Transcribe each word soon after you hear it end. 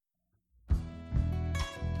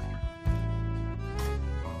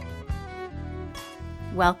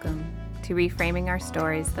Welcome to Reframing Our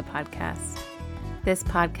Stories, the podcast. This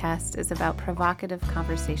podcast is about provocative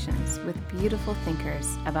conversations with beautiful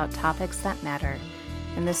thinkers about topics that matter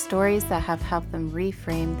and the stories that have helped them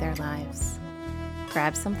reframe their lives.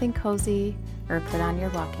 Grab something cozy or put on your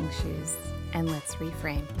walking shoes and let's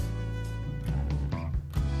reframe.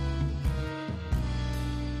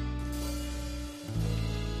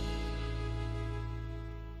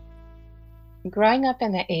 Growing up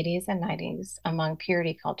in the 80s and 90s among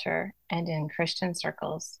purity culture and in Christian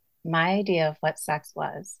circles, my idea of what sex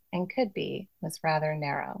was and could be was rather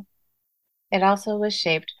narrow. It also was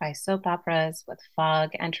shaped by soap operas with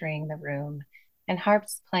fog entering the room and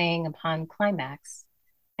harps playing upon climax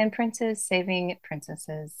and princes saving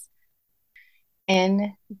princesses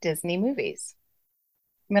in Disney movies.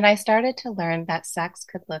 When I started to learn that sex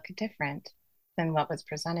could look different than what was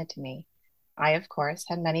presented to me, I, of course,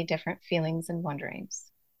 had many different feelings and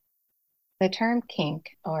wonderings. The term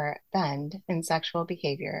kink or bend in sexual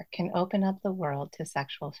behavior can open up the world to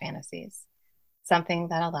sexual fantasies, something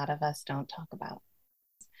that a lot of us don't talk about.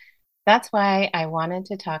 That's why I wanted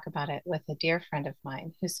to talk about it with a dear friend of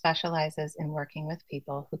mine who specializes in working with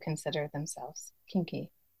people who consider themselves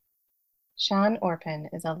kinky. Sean Orpen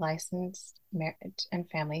is a licensed marriage and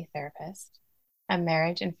family therapist, a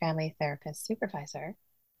marriage and family therapist supervisor,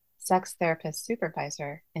 sex therapist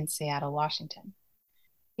supervisor in Seattle, Washington.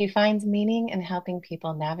 He finds meaning in helping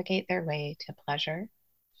people navigate their way to pleasure,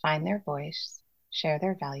 find their voice, share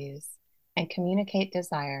their values, and communicate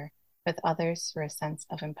desire with others through a sense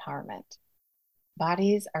of empowerment.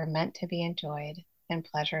 Bodies are meant to be enjoyed and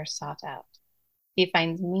pleasure sought out. He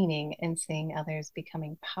finds meaning in seeing others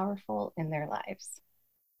becoming powerful in their lives.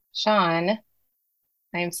 Sean,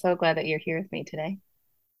 I am so glad that you're here with me today.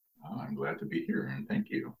 Oh, I'm glad to be here, and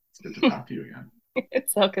thank you. It's good to talk to you again.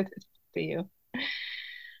 It's so good to talk to you.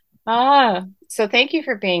 So thank you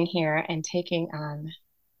for being here and taking on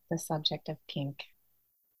the subject of kink.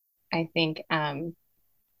 I think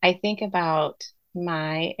I think about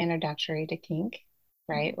my introductory to kink,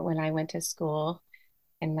 right? When I went to school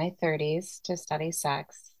in my 30s to study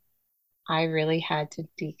sex, I really had to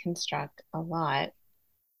deconstruct a lot,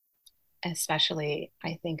 especially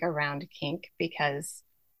I think around kink, because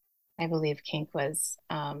I believe kink was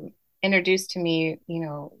introduced to me.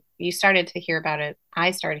 You started to hear about it. I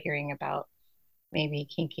started hearing about maybe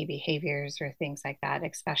kinky behaviors or things like that,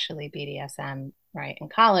 especially BDSM, right, in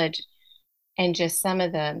college. And just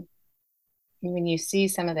when you see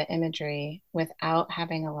some of the imagery without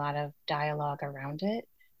having a lot of dialogue around it,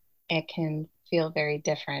 it can feel very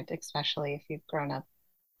different, especially if you've grown up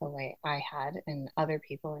the way I had and other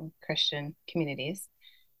people in Christian communities,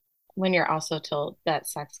 when you're also told that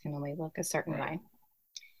sex can only look a certain Right. way.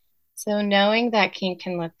 So, knowing that kink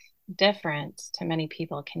can look different to many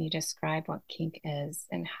people, can you describe what kink is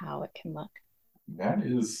and how it can look?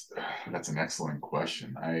 That's an excellent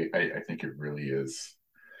question. I think it really is.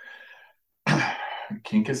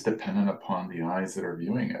 Kink is dependent upon the eyes that are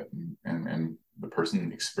viewing it and the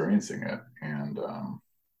person experiencing it. And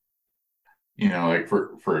like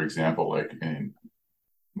for example,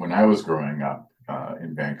 when I was growing up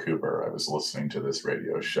in Vancouver, I was listening to this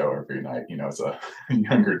radio show every night, as a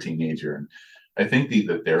younger teenager. And I think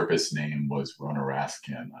the therapist's name was Rona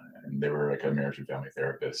Raskin, and they were like a marriage and family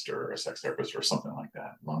therapist or a sex therapist or something like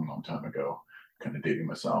that, long, long time ago, kind of dating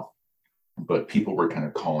myself. But people were kind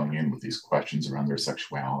of calling in with these questions around their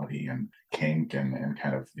sexuality and kink and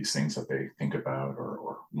kind of these things that they think about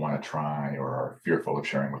or want to try or are fearful of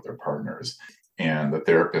sharing with their partners. And the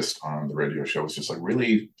therapist on the radio show was just like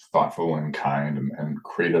really thoughtful and kind and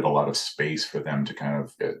created a lot of space for them to kind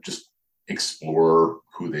of just explore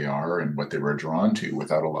who they are and what they were drawn to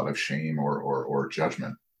without a lot of shame or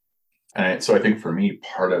judgment. And so I think for me,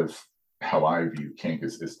 part of how I view kink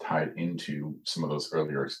is tied into some of those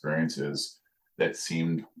earlier experiences that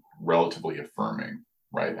seemed relatively affirming,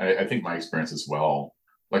 right? I think my experience as well,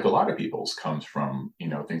 like a lot of people's, comes from,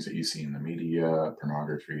 things that you see in the media,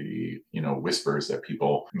 pornography, whispers that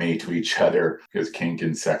people may to each other, because kink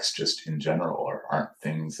and sex just in general aren't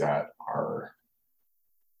things that are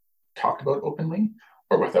talked about openly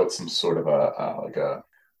or without some sort of a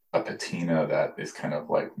patina that is kind of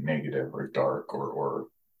like negative or dark or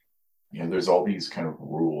there's all these kind of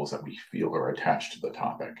rules that we feel are attached to the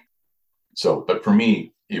topic. So, but for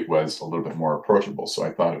me, it was a little bit more approachable. So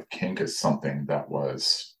I thought of kink as something that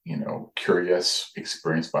was, curious,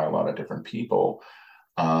 experienced by a lot of different people,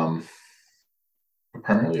 um,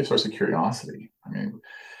 primarily a source of curiosity. I mean,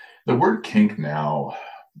 the word kink now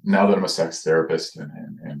that I'm a sex therapist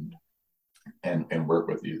and work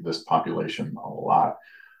with this population a lot,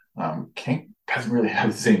 Kink doesn't really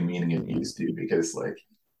have the same meaning it used to because like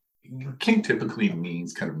kink typically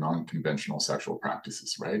means kind of non-conventional sexual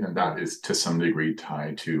practices, right? And that is to some degree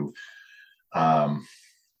tied to um,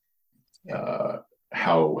 uh,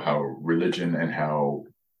 how religion and how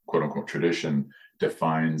quote unquote tradition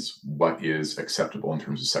defines what is acceptable in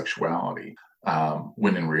terms of sexuality.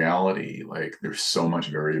 When in reality, like there's so much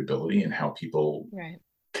variability in how people Right.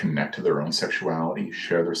 connect to their own sexuality,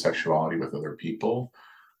 share their sexuality with other people,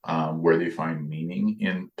 where they find meaning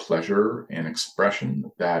in pleasure and expression.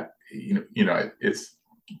 That it's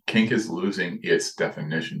kink is losing its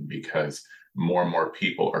definition because more and more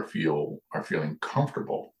people are feeling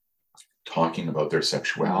comfortable talking about their Mm.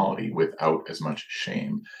 sexuality without as much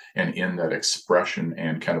shame, and in that expression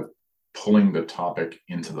and kind of pulling the topic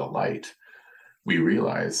into the light, we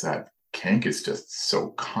realize that kink is just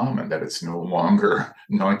so common that it's no longer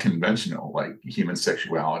non-conventional. Like human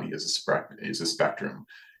sexuality is a spectrum,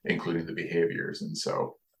 including the behaviors. And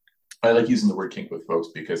so I like using the word kink with folks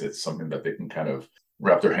because it's something that they can kind of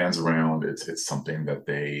wrap their hands around. It's something that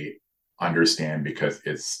they understand because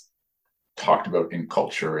it's talked about in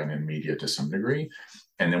culture and in media to some degree.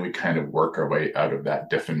 And then we kind of work our way out of that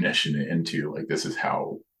definition into like this is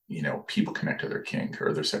how people connect to their kink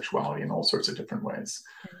or their sexuality in all sorts of different ways.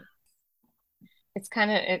 It's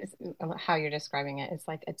kind of it's how you're describing it. It's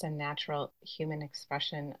like it's a natural human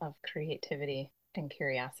expression of creativity and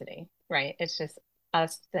curiosity, right? It's just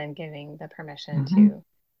us then giving the permission Mm-hmm. to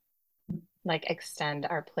like extend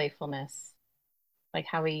our playfulness, like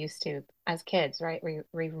how we used to as kids, right?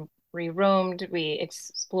 We roamed, we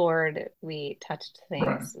explored, we touched Right.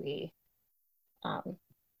 things, we um,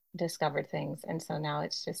 discovered things, and so now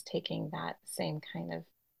it's just taking that same kind of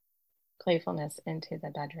playfulness into the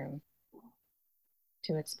bedroom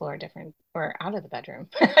to explore different or out of the bedroom,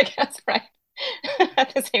 I guess, right?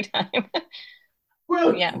 At the same time.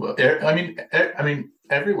 Well, Yeah, I mean,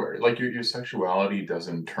 everywhere. Like your sexuality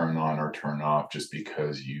doesn't turn on or turn off just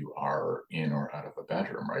because you are in or out of a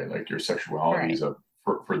bedroom, right? Like your sexuality right. is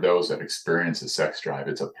for those that experience a sex drive,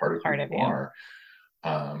 it's a part of who Part of you you. are.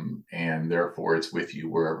 And therefore it's with you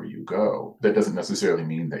wherever you go. That doesn't necessarily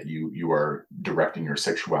mean that you are directing your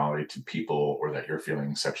sexuality to people or that you're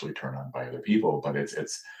feeling sexually turned on by other people, but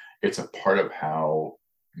it's a part of how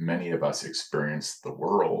many of us experience the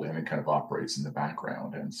world, and it kind of operates in the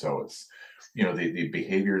background. And so it's the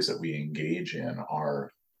behaviors that we engage in are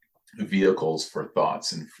vehicles for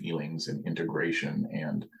thoughts and feelings and integration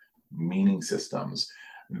and meaning systems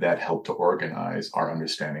that help to organize our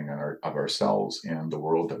understanding of ourselves and the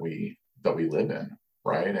world that we live in,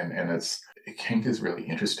 right? And it's kink is really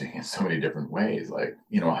interesting in so many different ways. Like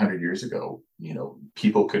 100 years ago,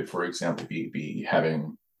 people could, for example, be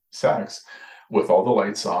having sex with all the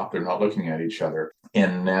lights off, they're not looking at each other.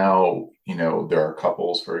 And now, there are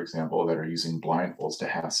couples, for example, that are using blindfolds to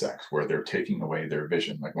have sex, where they're taking away their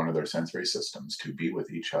vision, like one of their sensory systems, to be with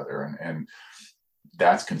each other. And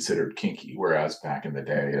that's considered kinky. Whereas back in the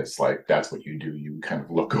day, it's like that's what you do. You kind of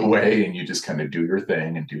look away and you just kind of do your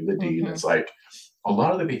thing and do the deed. Hmm. It's like a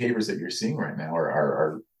lot of the behaviors that you're seeing right now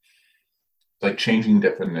are like changing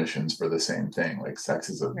definitions for the same thing. Like sex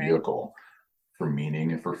is a Right. vehicle for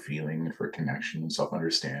meaning and for feeling and for connection and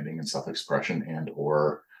self-understanding and self-expression and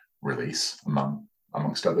or release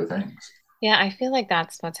amongst other things. Yeah, I feel like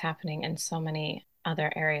that's what's happening in so many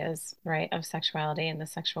other areas, right, of sexuality in the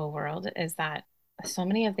sexual world is that so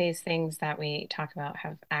many of these things that we talk about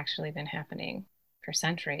have actually been happening for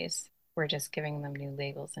centuries. We're just giving them new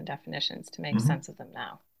labels and definitions to make Mm-hmm. sense of them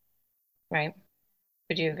now, right?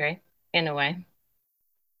 Would you agree? In a way.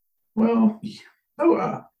 Well,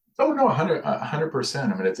 oh, oh no,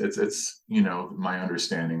 100%. I mean, it's my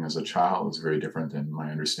understanding as a child is very different than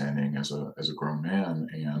my understanding as a grown man,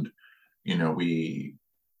 and we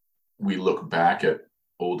look back at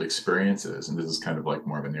old experiences, and this is kind of like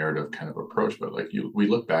more of a narrative kind of approach, but like we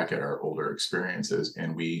look back at our older experiences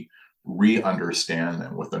and we re-understand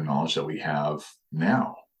them with the knowledge that we have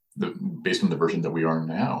now, based on the version that we are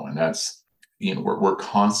now, and that's we're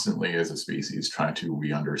constantly as a species trying to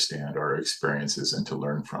re-understand our experiences and to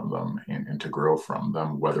learn from them and to grow from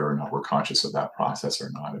them, whether or not we're conscious of that process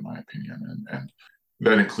or not, in my opinion. And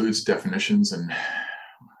that includes definitions and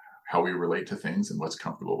how we relate to things and what's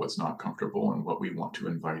comfortable, what's not comfortable, and what we want to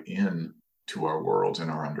invite in to our worlds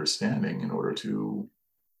and our understanding in order to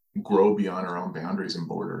grow beyond our own boundaries and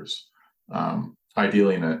borders.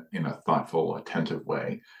 Ideally, in a thoughtful, attentive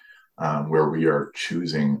way, where we are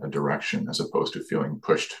choosing a direction as opposed to feeling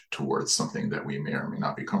pushed towards something that we may or may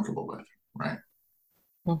not be comfortable with. Right?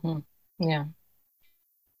 Hmm. Yeah.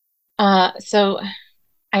 So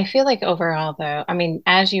I feel like overall, though, I mean,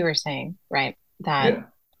 as you were saying, right, that Yeah.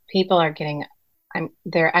 people are getting,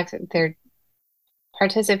 they're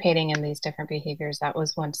participating in these different behaviors that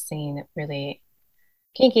was once seen really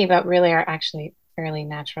kinky, but really are actually fairly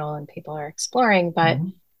natural and people are exploring. But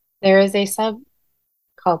Mhm. there is a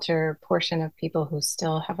subculture portion of people who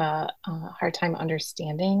still have a hard time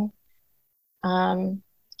understanding um,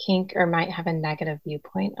 kink or might have a negative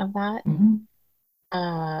viewpoint of that. Mhm.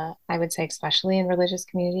 I would say, especially in religious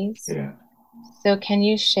communities. Yeah. So, can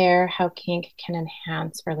you share how kink can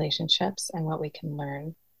enhance relationships and what we can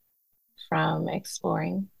learn from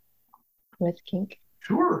exploring with kink?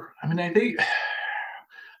 Sure. I mean, I think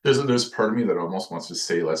there's part of me that almost wants to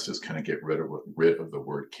say, let's just kind of get rid of the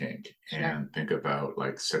word kink Sure. and think about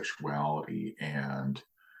like sexuality and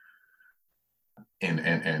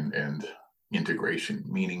integration,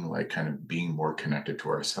 meaning like kind of being more connected to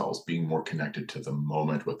ourselves, being more connected to the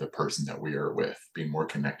moment with the person that we are with, being more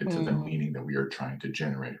connected to the Mm, meaning that we are trying to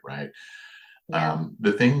generate, right? yeah.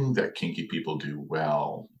 The thing that kinky people do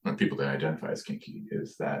well, and people that identify as kinky,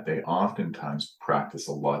 is that they oftentimes practice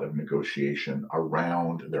a lot of negotiation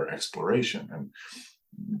around their exploration. And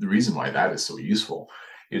the reason why that is so useful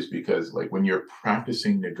is because, like, when you're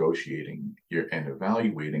practicing negotiating and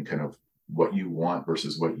evaluating kind of what you want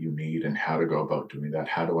versus what you need and how to go about doing that,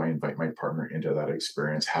 how do I invite my partner into that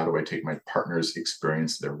experience, how do I take my partner's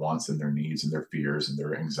experience, their wants and their needs and their fears and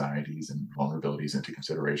their anxieties and vulnerabilities into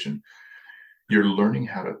consideration, you're learning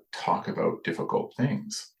how to talk about difficult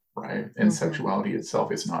things, right? And Hmm. sexuality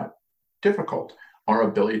itself is not difficult. Our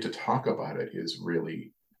ability to talk about it is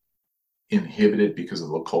really inhibited because of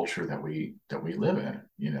the culture that we live in,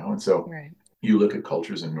 And so Right. you look at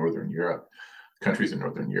cultures in Northern Europe, countries in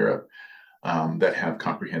Northern Europe, that have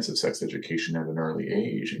comprehensive sex education at an early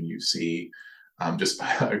age, and you see just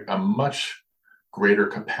a much greater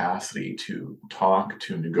capacity to talk,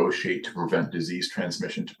 to negotiate, to prevent disease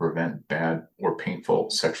transmission, to prevent bad or painful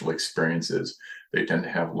sexual experiences. They tend to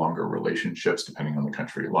have longer relationships, depending on the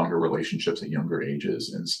country, longer relationships at younger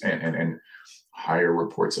ages, and higher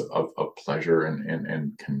reports of pleasure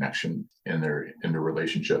and connection in their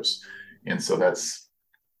relationships. And so that's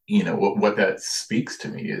what that speaks to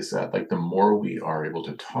me is that, like, the more we are able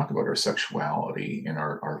to talk about our sexuality and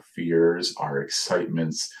our fears, our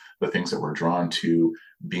excitements, the things that we're drawn to,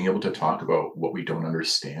 being able to talk about what we don't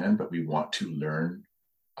understand but we want to learn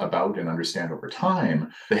about and understand over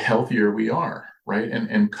time, the healthier we are, right?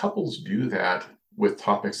 And couples do that with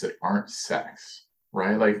topics that aren't sex,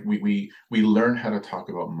 right? Like we learn how to talk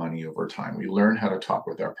about money over time. We learn how to talk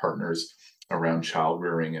with our partners around child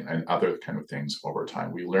rearing and other kind of things over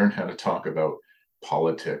time. We learn how to talk about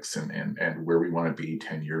politics and where we want to be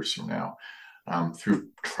 10 years from now, through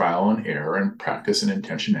trial and error and practice and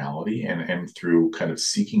intentionality, and through kind of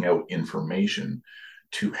seeking out information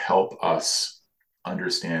to help us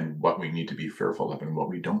understand what we need to be fearful of and what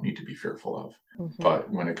we don't need to be fearful of. Hmm.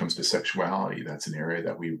 But when it comes to sexuality, that's an area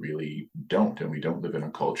that we really don't, and we don't live in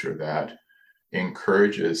a culture that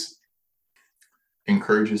encourages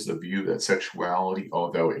encourages the view that sexuality,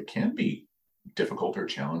 although it can be difficult or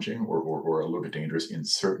challenging or a little bit dangerous in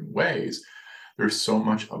certain ways, there's so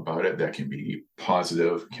much about it that can be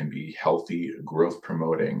positive, can be healthy, growth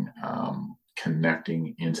promoting,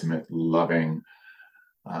 connecting, intimate, loving.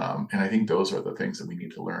 And I think those are the things that we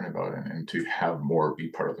need to learn about and to have more be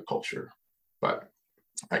part of the culture. But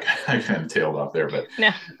I kind of tailed off there, but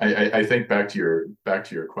No. I think back to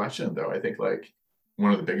your question though. I think, like,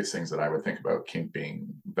 one of the biggest things that I would think about kink being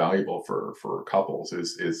valuable for couples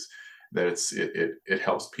is that it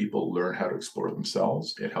helps people learn how to explore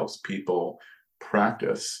themselves. It helps people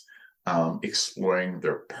practice exploring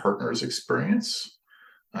their partner's experience.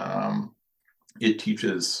 Um, it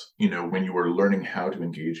teaches, when you are learning how to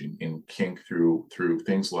engage in kink through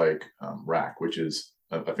things like rack, which is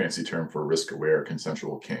a fancy term for risk aware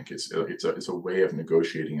consensual kink. It's a way of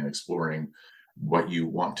negotiating and exploring what you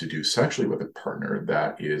want to do sexually with a partner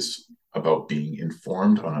that is about being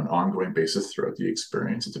informed on an ongoing basis throughout the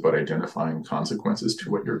experience. It's about identifying consequences to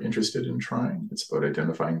what you're Hmm. interested in trying. It's about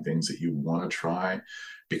identifying things that you want to try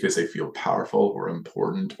because they feel powerful or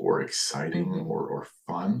important or exciting Hmm. or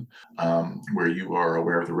fun, where you are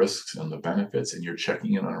aware of the risks and the benefits and you're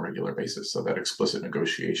checking in on a regular basis. So that explicit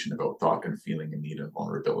negotiation about thought and feeling and need and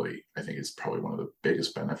vulnerability, I think, is probably one of the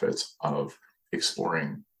biggest benefits of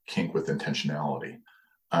exploring kink with intentionality.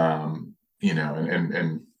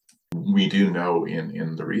 And we do know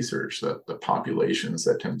in the research that the populations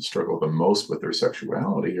that tend to struggle the most with their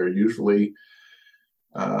sexuality are usually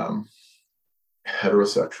um,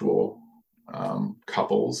 heterosexual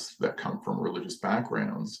couples that come from religious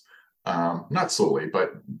backgrounds, not solely,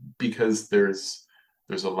 but because there's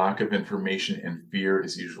a lack of information and fear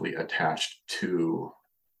is usually attached to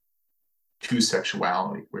to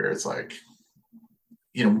sexuality, where it's like,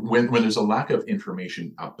 when there's a lack of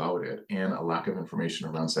information about it and a lack of information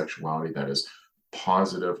around sexuality that is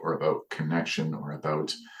positive or about connection or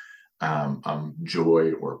about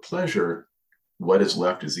joy or pleasure, what is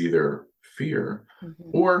left is either fear Hmm.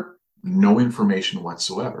 or no information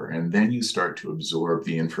whatsoever. And then you start to absorb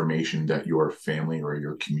the information that your family or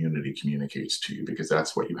your community communicates to you, because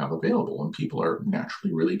that's what you have available. And people are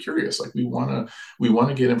naturally really curious. Like, we want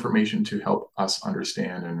to get information to help us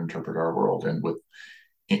understand and interpret our world. And with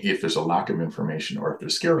if there's a lack of information or if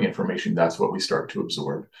there's scary information, that's what we start to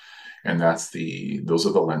absorb. And those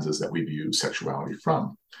are the lenses that we view sexuality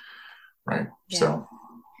from, right? Yeah. So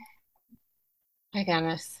My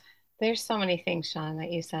goodness. There's so many things, Sean,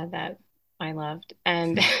 that you said that I loved.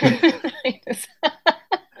 And I just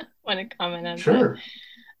want to comment on that. sure.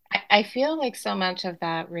 I feel like so much of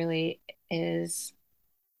that really is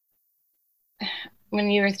when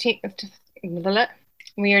you were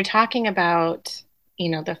when you're talking about,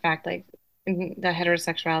 the fact like the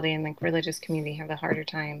heterosexuality and like religious community have the harder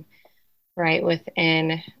time, right,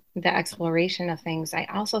 within the exploration of things. I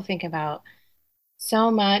also think about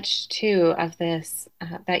so much too of this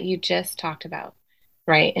that you just talked about,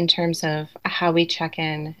 right? In terms of how we check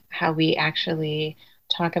in, how we actually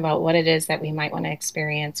talk about what it is that we might want to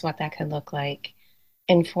experience, what that could look like,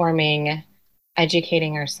 informing,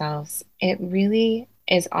 educating ourselves. It really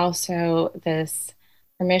is also this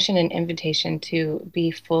permission and invitation to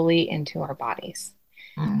be fully into our bodies.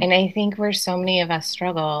 Mm-hmm. And I think where so many of us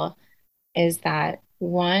struggle is that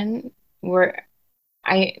one, we're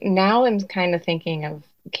I now am kind of thinking of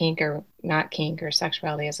kink or not kink or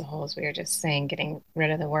sexuality as a whole, as we were just saying, getting rid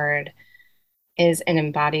of the word, is an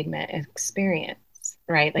embodiment experience,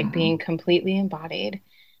 right? Like Mm-hmm. being completely embodied.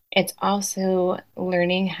 It's also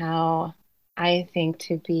learning how I think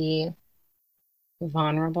to be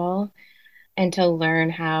vulnerable and to learn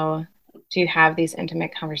how to have these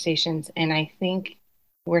intimate conversations. And I think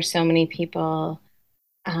where so many people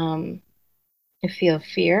um, feel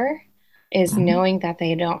fear is Mm-hmm. knowing that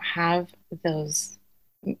they don't have those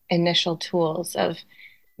initial tools of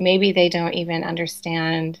maybe they don't even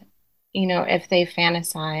understand, if they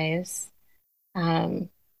fantasize, um,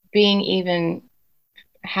 being even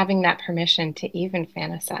having that permission to even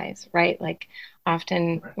fantasize, right? Like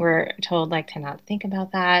often Right. we're told like to not think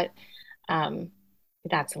about that. Um,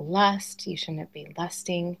 that's lust. You shouldn't be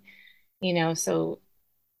lusting, so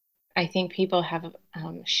I think people have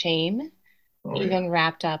shame Oh yeah. even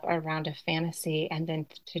wrapped up around a fantasy, and then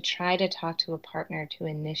to try to talk to a partner to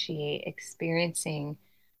initiate experiencing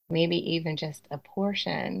maybe even just a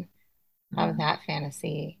portion of Mm-hmm. that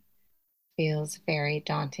fantasy feels very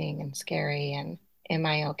daunting and scary. And am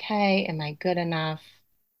I okay? Am I good enough?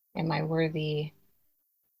 Am I worthy?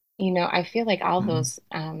 I feel like all Mm-hmm. those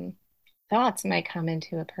thoughts might come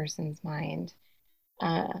into a person's mind.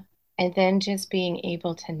 Uh, and then just being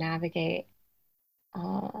able to navigate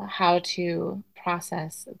how to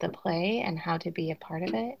process the play and how to be a part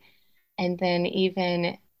of it. And then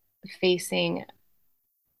even facing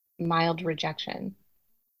mild rejection,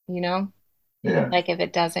 you know, Yeah. like if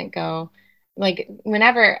it doesn't go, like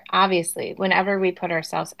whenever we put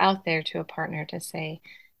ourselves out there to a partner to say,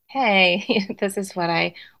 hey, this is what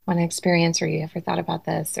I want to experience, or you ever thought about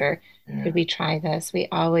this, or could Yeah. we try this? We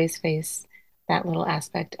always face that little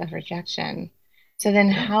aspect of rejection. So then,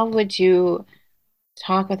 Yeah. how would you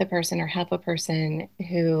talk with a person or help a person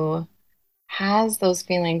who has those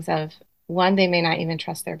feelings of one, they may not even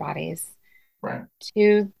trust their bodies, Right.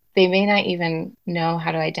 two, they may not even know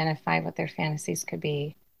how to identify what their fantasies could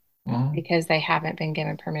be Mm-hmm. because they haven't been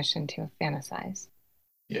given permission to fantasize.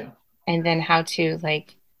 Yeah. And then how to,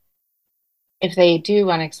 like, if they do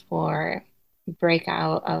want to explore, break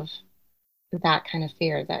out of that kind of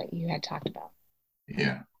fear that you had talked about.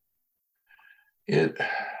 Yeah. It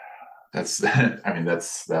that's I mean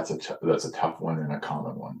that's a tough one and a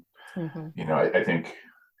common one. Hmm. I think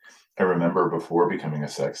I remember before becoming a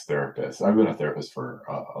sex therapist. I've been a therapist for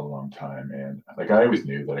a long time, and like I always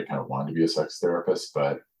knew that I kind of wanted to be a sex therapist,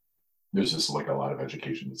 but there's just like a lot of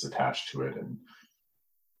education that's attached to it, and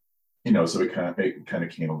so it kind of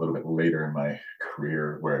came a little bit later in my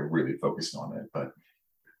career where I really focused on it. But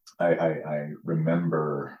I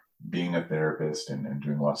remember being a therapist and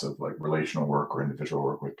doing lots of like relational work or individual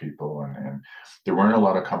work with people, and there weren't a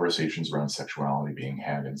lot of conversations around sexuality being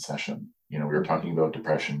had in session. We were Hmm. talking about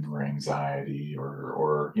depression or anxiety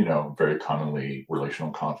or very commonly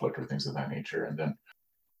relational conflict or things of that nature. And then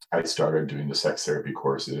I started doing the sex therapy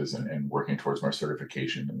courses and working towards my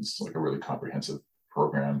certification. And it's like a really comprehensive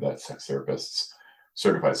program that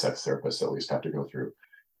certified sex therapists at least have to go through.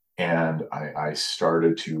 And I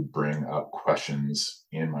started to bring up questions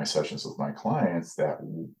in my sessions with my clients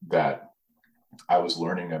that I was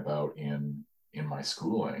learning about in my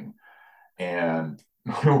schooling. And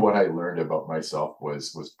what I learned about myself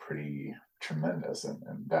was pretty tremendous. And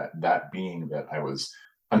that being that I was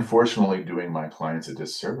unfortunately doing my clients a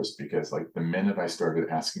disservice, because like the minute I started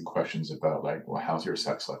asking questions about like, well, how's your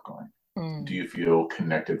sex life going? Do Mm. you feel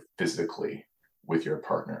connected physically with your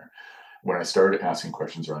partner? When I started asking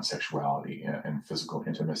questions around sexuality and physical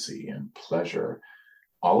intimacy and pleasure,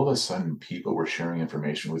 all of a sudden people were sharing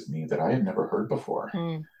information with me that I had never heard before,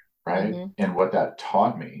 Mm. right? Mm-hmm. And what that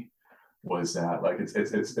taught me was that like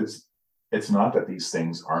it's not that these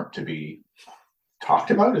things aren't to be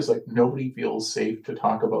talked about. It's like nobody feels safe to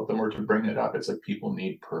talk about them or to bring it up. It's like people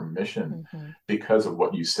need permission Mm-hmm. because of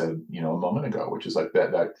what you said, a moment ago, which is like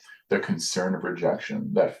that the concern of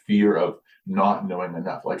rejection, that fear of not knowing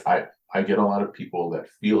enough. Like I get a lot of people that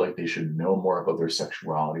feel like they should know more about their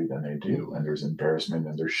sexuality than they do, and Mm-hmm. there's embarrassment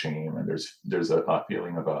and there's shame and there's a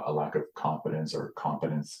feeling of a lack of confidence or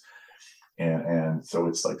competence, and so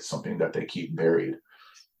it's like something that they keep buried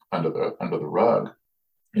under the rug.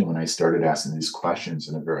 And when I started asking these questions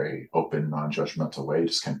in a very open, non-judgmental way,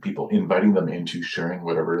 just kind of people inviting them into sharing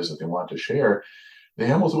whatever it is that they want to share, they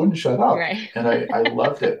almost wouldn't shut up. Right. And I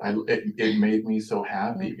loved it. It made me so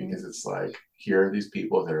happy, Mm-hmm. because it's like, here are these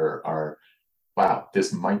people that are wow,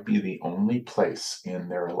 this might be the only place in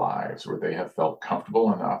their lives where they have felt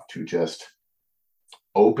comfortable enough to just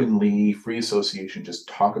openly, free association, just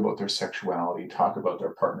talk about their sexuality, talk about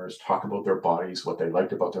their partners, talk about their bodies, what they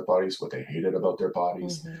liked about their bodies, what they hated about their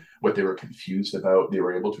bodies, Mm-hmm. what they were confused about. They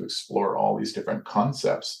were able to explore all these different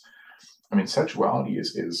concepts. I mean, sexuality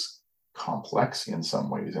is complex in some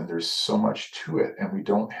ways, and there's so much to it. And we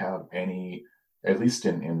don't have any, at least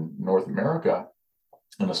in North America,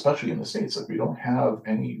 and especially in the States, like we don't have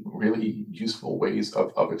any really useful ways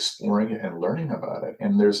of exploring it and learning about it.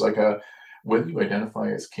 And there's like whether you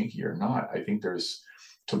identify as kinky or not, I think there's,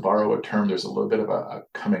 to borrow a term, there's a little bit of a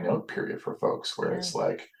coming out period for folks where Yeah. it's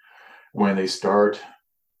like when they start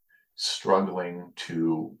struggling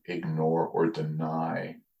to ignore or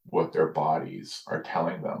deny what their bodies are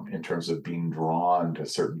telling them in terms of being drawn to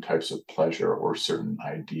certain types of pleasure or certain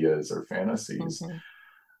ideas or fantasies.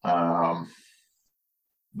 Mm-hmm. Um,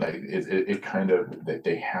 like it kind of that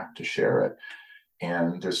they have to share it,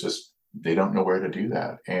 and there's just they don't know where to do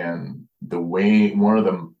that. And one of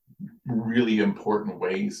the really important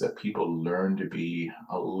ways that people learn to be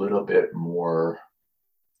a little bit more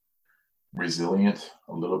resilient,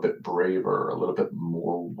 a little bit braver, a little bit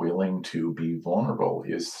more willing to be vulnerable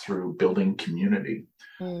is through building community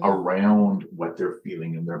Mm. around what they're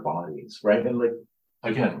feeling in their bodies, right? And like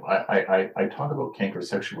again, I talk about kink or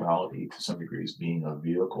sexuality to some degree as being a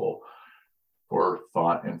vehicle for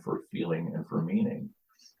thought and for feeling and for meaning,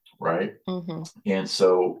 right? Mm-hmm. And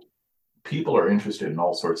so people are interested in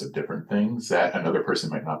all sorts of different things that another person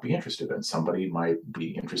might not be interested in. Somebody might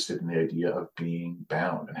be interested in the idea of being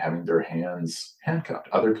bound and having their hands handcuffed.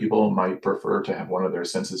 Other people might prefer to have one of their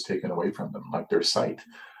senses taken away from them, like their sight.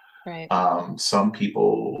 Right. Some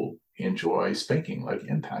people enjoy spanking, like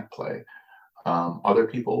impact play. Other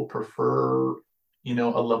people prefer, a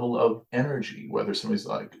level of energy, whether somebody's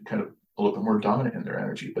like kind of a little bit more dominant in their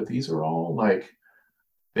energy. But these are all like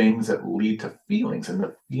things that lead to feelings, and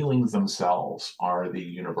the feelings themselves are the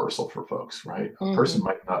universal for folks, right? A person Mm-hmm.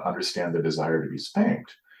 might not understand the desire to be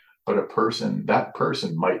spanked, but that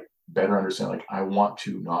person might better understand, like, I want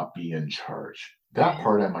to not be in charge. That Right.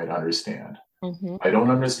 part I might understand. Mm-hmm. I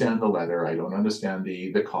don't understand the leather. I don't understand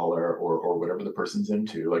the collar or whatever the person's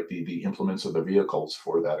into, like the implements or the vehicles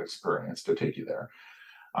for that experience to take you there.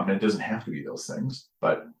 It doesn't have to be those things,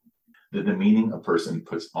 but the meaning a person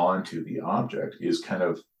puts onto the object is kind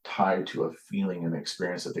of tied to a feeling and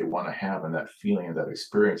experience that they want to have, and that feeling and that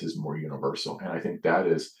experience is more universal. And I think that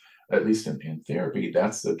is, at least in therapy,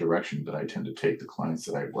 that's the direction that I tend to take the clients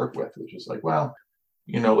that I work with, which is like, well,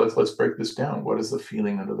 let's break this down. What is the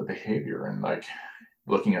feeling under the behavior? And like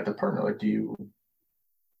looking at the partner, like, do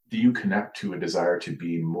you connect to a desire to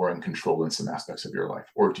be more in control in some aspects of your life,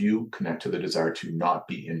 or do you connect to the desire to not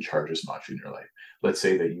be in charge as much in your life? Let's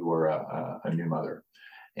say that you are a new mother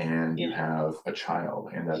and you Yeah. have a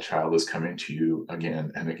child, and that child is coming to you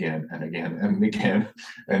again and again and again and again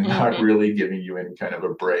and not Mm-hmm. really giving you any kind of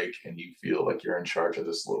a break, and you feel like you're in charge of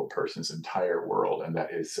this little person's entire world. And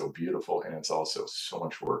that is so beautiful, and it's also so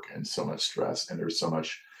much work and so much stress, and there's so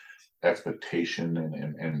much expectation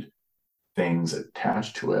and things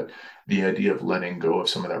attached to it, the idea of letting go of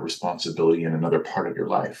some of that responsibility in another part of your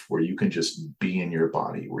life where you can just be in your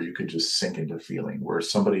body, where you can just sink into feeling, where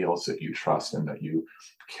somebody else that you trust and that you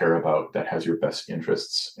care about, that has your best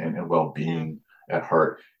interests and Yeah. well-being at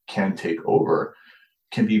heart, can take over,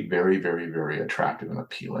 can be very, very, very attractive and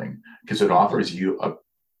appealing because it Hmm. offers you a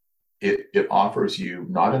it offers you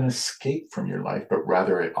not an escape from your life, but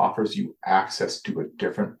rather it offers you access to a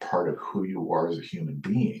different part of who you are as a human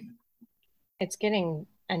being. It's getting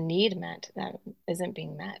a need met that isn't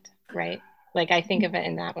being met, right? Like I think of it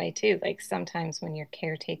in that way too. Like sometimes when you're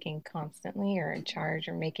caretaking constantly or in charge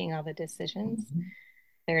or making all the decisions, Mhm.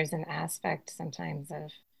 there's an aspect sometimes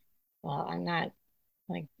of, well, I'm not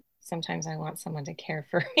like sometimes I want someone to care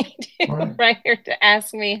for me too, Right. right? Or to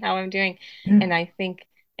ask me how I'm doing. Yeah. And I think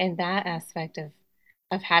in that aspect of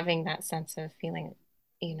having that sense of feeling,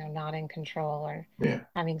 not in control or Yeah.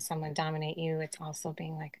 having someone dominate you, it's also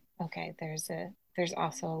being like, okay, there's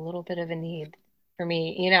also a little bit of a need for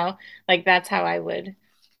me, like that's how I would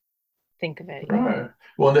think of it, Right.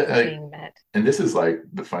 Well, being met. and this is like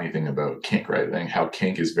the funny thing about kink, right? I think how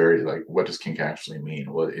kink is very like, what does kink actually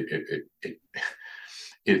mean? Well,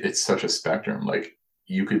 it's such a spectrum. Like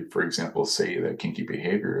you could, for example, say that kinky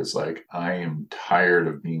behavior is like, I am tired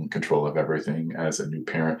of being in control of everything as a new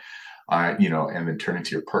parent. And then turning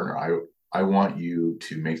to your partner, I want you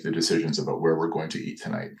to make the decisions about where we're going to eat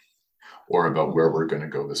tonight or about where Hmm. we're going to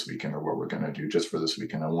go this weekend or what we're going to do just for this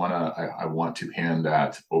weekend. I want to hand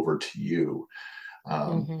that over to you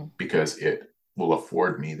Hmm. because it will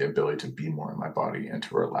afford me the ability to be more in my body and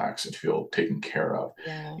to relax and feel taken care of,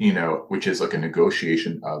 Yeah. which is like a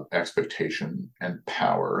negotiation of expectation and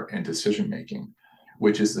power and decision making,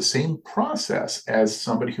 which is the same process as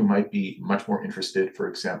somebody who might be much more interested, for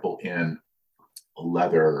example, in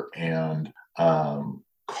leather and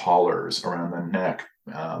collars around the neck,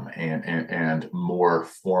 and more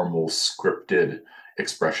formal scripted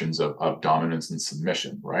expressions of dominance and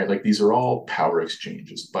submission, right? Like these are all power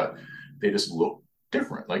exchanges, but they just look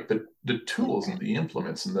different. Like the tools and Different. the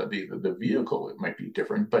implements and the vehicle, it might be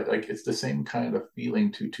different, but like it's the same kind of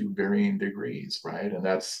feeling to varying degrees, right? And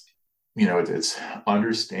that's it's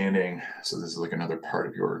understanding. So this is like another part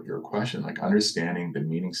of your question, like understanding the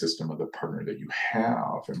meaning system of the partner that you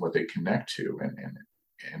have and what they connect to,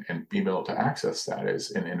 and being able to access that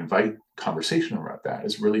is and invite conversation around that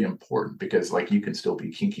is really important because like you can still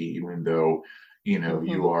be kinky even though you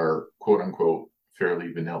Hmm. are quote unquote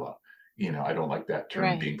fairly vanilla. I don't like that term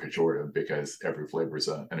Right. being pejorative because every flavor is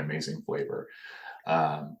an amazing flavor.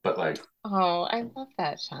 But like, Oh, I love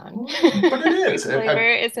that, Sean. well, but it Every is. flavor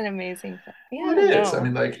is an amazing Well, it Yeah, is. I no.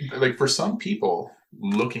 mean, like for some people,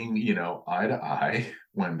 looking, eye to eye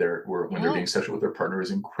when they're Yeah, being sexual with their partner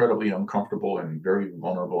is incredibly uncomfortable and very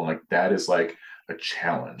vulnerable, and like that is like a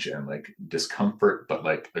challenge and like discomfort, but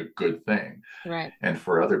like a good thing. right. And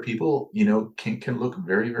for other people, can look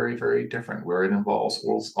very, very, very different, where it involves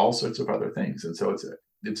all sorts of other things, and so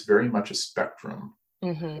it's very much a spectrum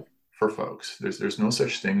Hmm. for folks. There's no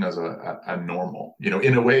such thing as a normal.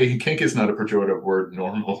 In a way, kink is not a pejorative word.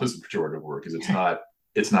 Normal is a pejorative word because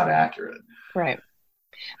it's not accurate. Right.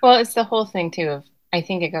 Well, it's the whole thing too of I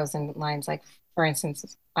think it goes in lines like, for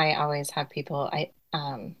instance, I always have people I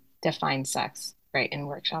define sex, right, in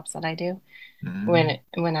workshops that I do. Mm,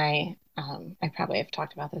 When I probably have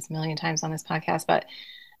talked about this a million times on this podcast, but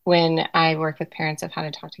when I work with parents of how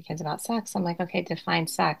to talk to kids about sex, I'm like, okay, define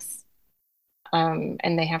sex.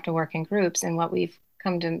 And they have to work in groups. And what we've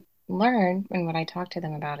come to learn and what I talk to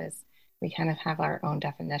them about is we kind of have our own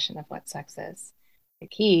definition of what sex is. The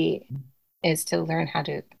key is to learn how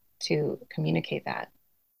to communicate that,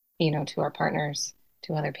 to our partners,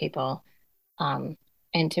 to other people, um,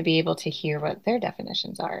 and to be able to hear what their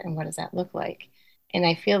definitions are and what does that look like. And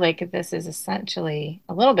I feel like this is essentially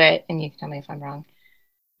a little bit, and you can tell me if I'm wrong,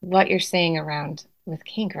 what you're saying around with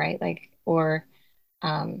kink, right? Like, or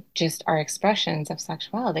just our expressions of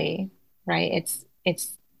sexuality, right?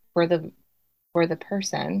 It's for the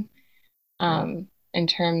person, yeah. in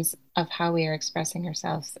terms of how we are expressing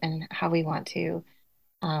ourselves and how we want to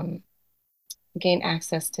um, gain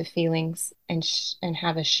access to feelings and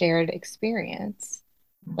have a shared experience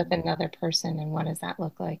with Mhm. another person. And what does that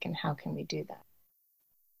look like? And how can we do that?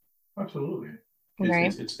 Absolutely. It's, Right?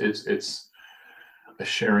 it's it's it's it's a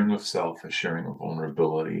sharing of self, a sharing of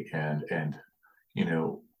vulnerability, and you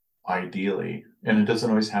know, ideally, and it doesn't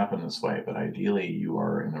always happen this way, but ideally, you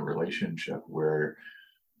are in a relationship where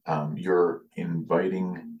you're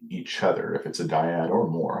inviting each other, if it's a dyad or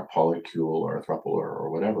more, a polycule or a throuple or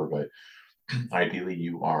whatever, but ideally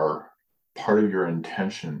you are part of your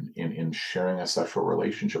intention in sharing a sexual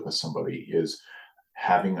relationship with somebody is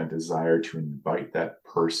having a desire to invite that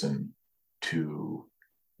person to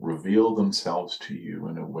reveal themselves to you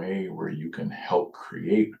in a way where you can help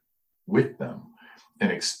create with them an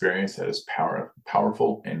experience that is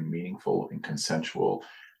powerful and meaningful and consensual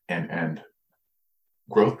and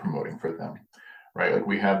growth promoting for them, right? Like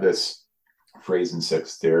we have this phrase in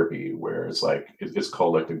sex therapy where it's like it's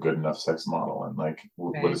called like the good enough sex model, and like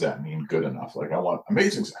what does Right. that mean, good enough? Like I want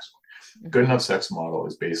amazing sex. Good Hmm. enough sex model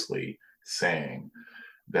is basically saying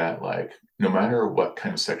that like no matter what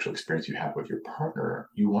kind of sexual experience you have with your partner,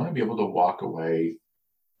 you want to be able to walk away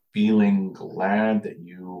feeling glad that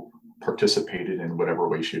you participated in whatever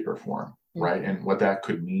way, shape, or form, right? Hmm. And what that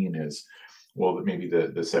could mean is, well, maybe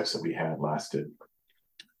the sex that we had lasted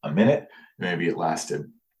a minute, maybe it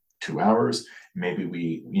lasted 2 hours, maybe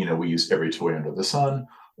we used every toy under the sun,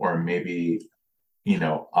 or maybe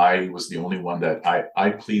I was the only one that I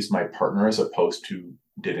pleased my partner as opposed to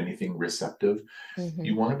did anything receptive. Hmm.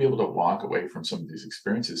 You want to be able to walk away from some of these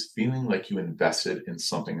experiences feeling like you invested in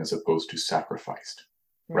something as opposed to sacrificed,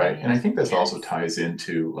 right? And Right. I think this also Yes. ties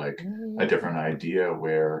into like a Hmm. different idea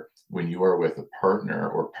where when you are with a partner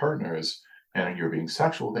or partners and you're being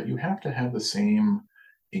sexual, that you have to have the same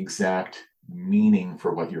exact meaning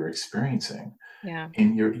for what you're experiencing. Yeah.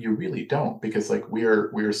 And you really don't, because like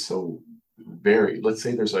we're so very, let's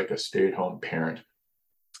say there's like a stay-at-home parent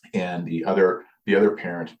and the other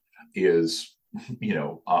parent is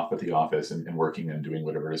off at the office and working and doing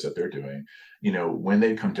whatever it is that they're doing. When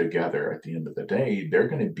they come together at the end of the day, they're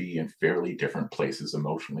going to be in fairly different places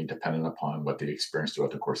emotionally dependent upon what they experience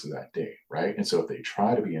throughout the course of that day, right? And so if they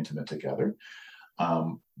try to be intimate together,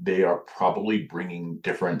 they are probably bringing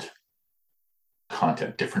different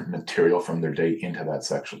content, different material from their day into that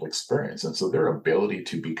sexual experience. And so their ability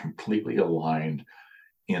to be completely aligned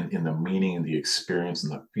in the meaning and the experience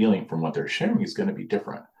and the feeling from what they're sharing is going to be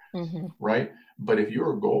different, Hmm. right? But if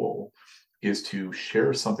your goal is to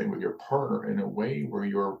share something with your partner in a way where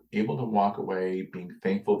you're able to walk away being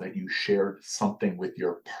thankful that you shared something with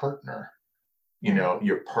your partner, Right.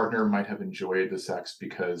 your partner might have enjoyed the sex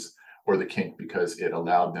because, or the kink, because it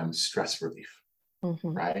allowed them stress relief, Hmm.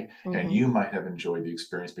 right? And Hmm. you might have enjoyed the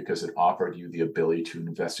experience because it offered you the ability to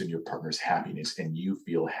invest in your partner's happiness and you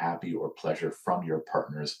feel happy or pleasure from your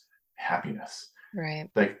partner's happiness. Right.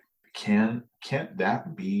 Like, can't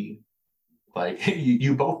that be like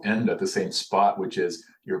you both end at the same spot, which is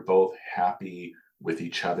you're both happy with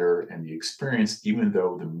each other and the experience, even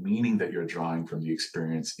though the meaning that you're drawing from the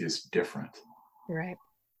experience is different, Right.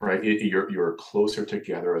 right? You're closer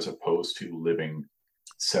together as opposed to living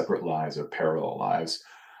separate lives or parallel lives,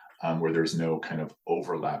 where there's no kind of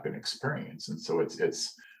overlap in experience. And so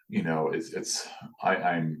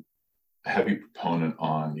I'm a heavy proponent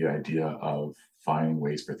on the idea of finding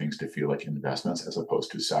ways for things to feel like investments as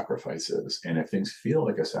opposed to sacrifices. And if things feel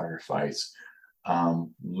like a sacrifice,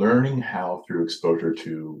 learning how through exposure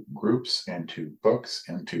to groups and to books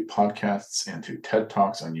and to podcasts and to TED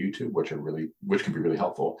Talks on YouTube, which can be really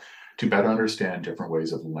helpful, to better understand different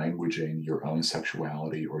ways of languaging your own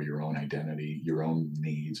sexuality or your own identity, your own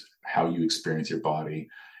needs, how you experience your body,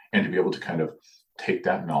 and to be able to kind of take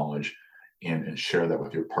that knowledge and share that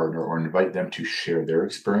with your partner or invite them to share their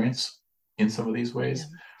experience in some of these Yeah. ways,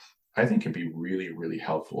 I think can be really, really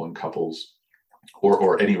helpful in couples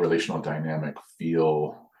or any relational dynamic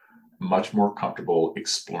feel much more comfortable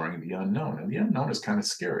exploring the unknown. And the unknown is kind of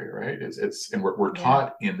scary, right? And we're Yeah.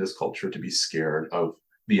 taught in this culture to be scared of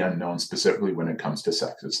the unknown, specifically when it comes to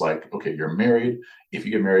sex. It's like, okay, you're married. If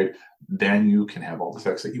you get married, then you can have all the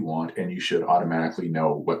sex that you want, and you should automatically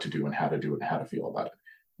know what to do and how to do it and how to feel about it.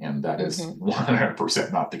 And that is Hmm.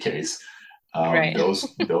 100% not the case. Right.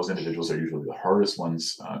 Those individuals are usually the hardest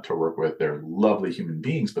ones to work with. They're lovely human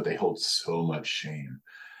beings, but they hold so much shame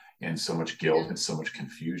and so much guilt Yeah. and so much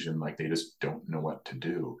confusion, like they just don't know what to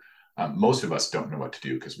do. Most of us don't know what to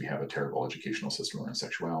do because we have a terrible educational system around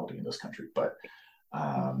sexuality in this country. But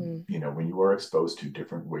Hmm. when you are exposed to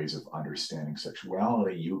different ways of understanding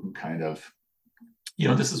sexuality, you can kind of,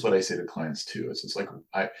 this is what I say to clients too. It's just like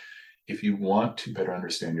if you want to better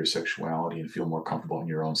understand your sexuality and feel more comfortable in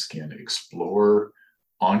your own skin, explore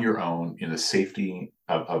on your own in the safety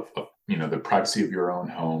of the privacy of your own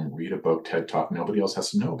home, read a book, TED Talk. Nobody else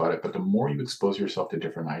has to know about it. But the more you expose yourself to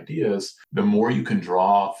different ideas, the more you can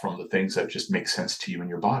draw from the things that just make sense to you in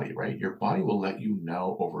your body, right? Your body will let you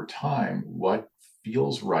know over time what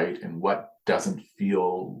feels right and what doesn't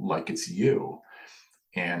feel like it's you.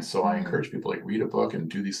 And so I Hmm. encourage people like read a book and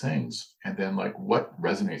do these things. And then like what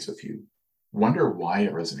resonates with you? Wonder why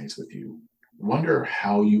it resonates with you. Wonder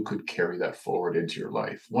how you could carry that forward into your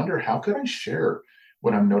life. Wonder how could I share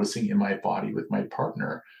what I'm noticing in my body with my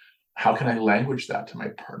partner? how can I language that to my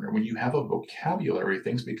partner? When you have a vocabulary,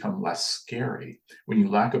 things become less scary. When you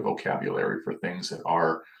lack a vocabulary for things that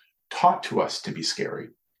are taught to us to be scary,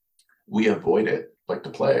 we avoid it like the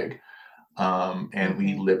plague. And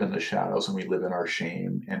we Hmm. live in the shadows and we live in our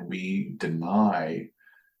shame and we deny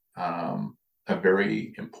a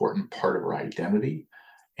very important part of our identity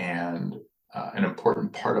and an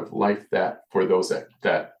important part of life that for those that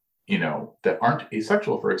that aren't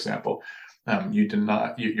asexual, for example, you're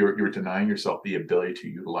denying yourself the ability to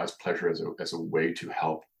utilize pleasure as a way to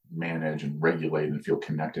help manage and regulate and feel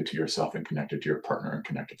connected to yourself and connected to your partner and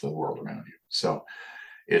connected to the world around you. So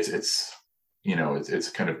it's it's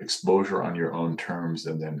kind of exposure on your own terms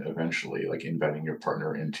and then eventually like inviting your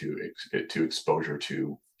partner into to exposure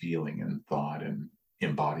to feeling and thought and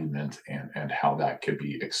embodiment and how that could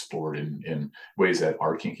be explored in ways that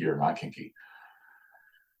are kinky or not kinky.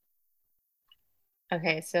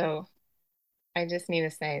 Okay, so I just need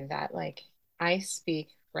to say that like I speak,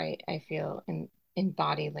 right, I feel in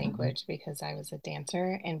body Mhm. language because I was a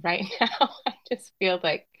dancer, and right now I just feel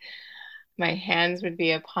like my hands would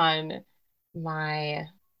be upon my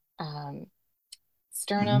um Mhm.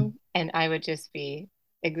 sternum, and I would just be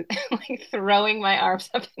like throwing my arms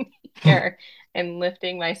up in the air and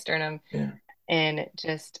lifting my sternum, Yeah. and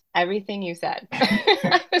just everything you said.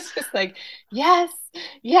 I was just like, yes,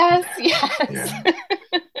 yes, yes. Yeah.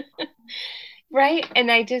 Right. And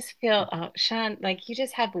I just feel, oh, Sean, like you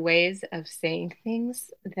just have ways of saying things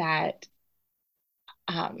that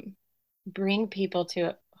um, bring people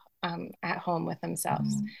to at home with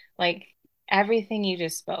themselves. Mm. Like everything you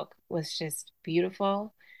just spoke was just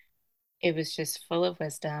beautiful. It was just full of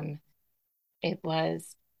wisdom. It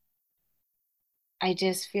was, I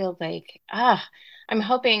just feel like, I'm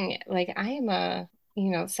hoping, like, I am a,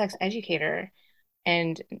 sex educator,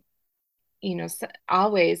 and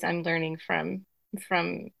always I'm learning from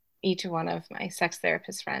each one of my sex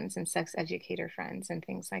therapist friends and sex educator friends and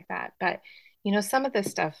things like that. But some of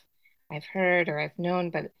this stuff I've heard or I've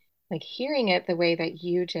known, but like hearing it the way that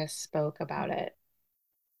you just spoke about it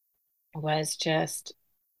was just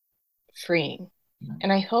freeing.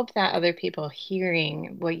 And I hope that other people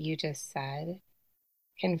hearing what you just said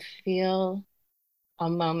can feel a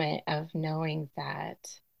moment of knowing that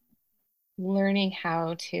learning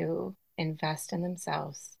how to invest in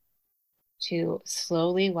themselves, to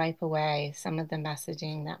slowly wipe away some of the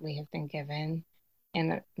messaging that we have been given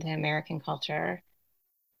in the American culture,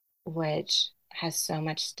 which has so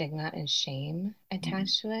much stigma and shame Mm.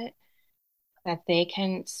 attached to it, that they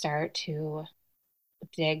can start to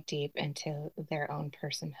dig deep into their own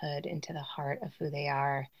personhood, into the heart of who they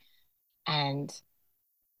are, and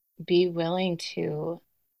be willing to,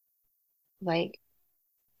 like,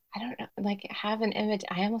 I don't know, like have an image.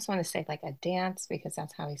 I almost want to say like a dance because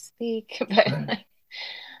that's how we speak, but Right.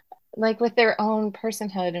 like with their own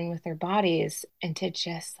personhood and with their bodies, and to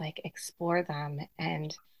just like explore them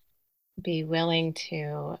and be willing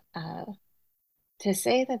to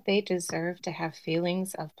say that they deserve to have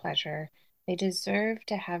feelings of pleasure. They deserve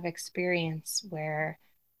to have experience where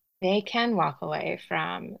they can walk away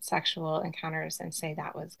from sexual encounters and say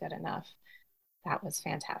that was good enough. That was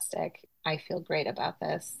fantastic. I feel great about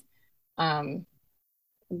this. Um,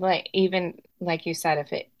 like even like you said,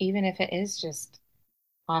 if it even if it is just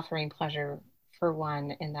offering pleasure for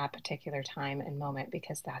one in that particular time and moment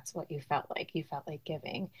because that's what you felt like. You felt like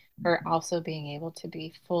giving, or also being able to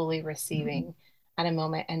be fully Mhm. receiving at a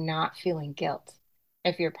moment and not feeling guilt.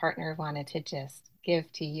 If your partner wanted to just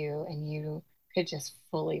give to you and you could just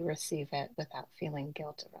fully receive it without feeling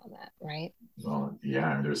guilt around that, right? Well,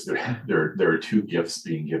 yeah, there are two gifts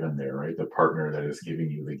being given there, right? The partner that is giving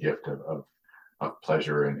you the gift of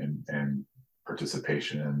pleasure and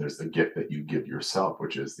participation, and there's the gift that you give yourself,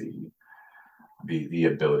 which is the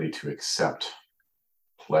ability to accept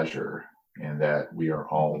pleasure, and that we are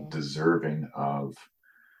all Mm-hmm. deserving of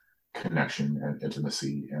connection and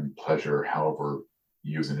intimacy and pleasure, however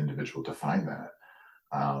you as an individual define that.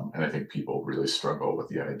 And I think people really struggle with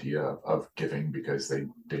the idea of giving because they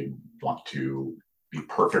want to be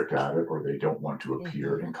perfect at it or they don't want to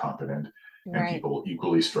appear Mm-hmm. incompetent. And Right. people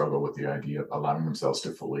equally struggle with the idea of allowing themselves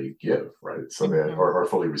to fully give, right? So that, Mm-hmm. or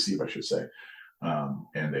fully receive, I should say.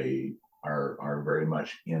 And they are very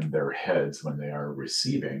much in their heads when they are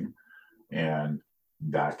receiving, and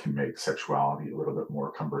that can make sexuality a little bit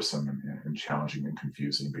more cumbersome and challenging and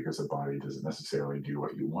confusing because the body doesn't necessarily do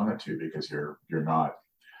what you want it to because you're not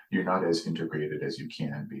as integrated as you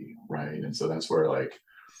can be, right? And so that's where like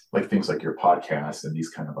things like your podcast and these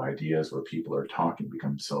kind of ideas where people are talking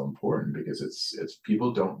become so important because it's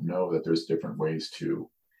people don't know that there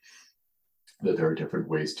are different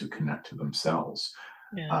ways to connect to themselves.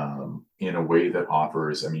 Yeah. in a way that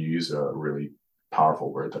offers, I mean, you use a really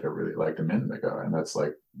powerful word that I really liked a minute ago, and that's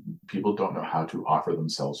like people don't know how to offer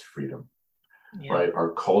themselves freedom, Yeah. right?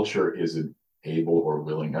 Our culture isn't able or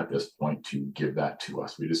willing at this point to give that to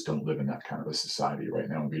us. We just don't live in that kind of a society right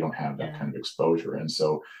now. We don't have that Yeah. kind of exposure. And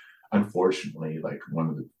so unfortunately, like one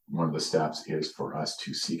of the steps is for us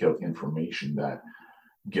to seek out information that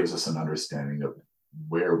gives us an understanding of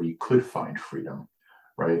where we could find freedom,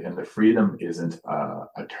 right? And the freedom isn't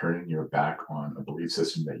a turning your back on a belief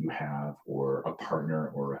system that you have, or a partner,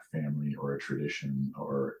 or a family, or a tradition,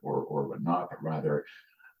 or whatnot, but rather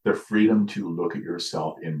the freedom to look at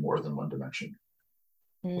yourself in more than one dimension,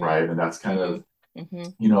 Mm. right? And that's kind of, Mm.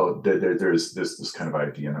 Mm-hmm. there's this kind of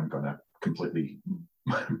idea, and I'm going to completely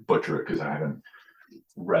butcher it because I haven't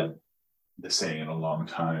read the saying in a long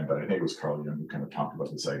time, but I think it was Carl Jung who kind of talked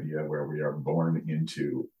about this idea where we are born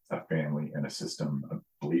into a family and a system, a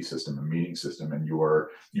belief system, a meaning system, and your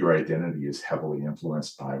identity is heavily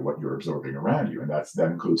influenced by what you're absorbing around you, and that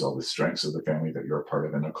includes all the strengths of the family that you're a part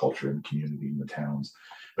of, in the culture, and the community, and the towns,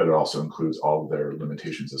 but it also includes all their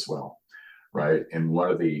limitations as well, right? And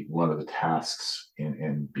one of the tasks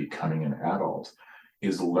in becoming an adult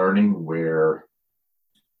is learning where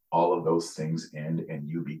all of those things end and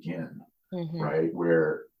you begin, Mm-hmm. right?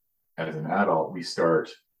 Where as an adult, we start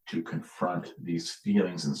to confront these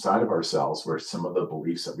feelings inside of ourselves where some of the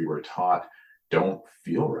beliefs that we were taught don't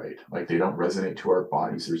feel right. Like they don't resonate to our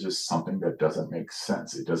bodies. There's just something that doesn't make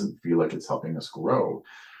sense. It doesn't feel like it's helping us grow.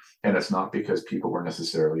 And it's not because people were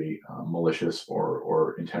necessarily malicious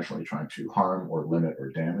or intentionally trying to harm or limit or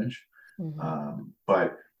damage. Mm-hmm.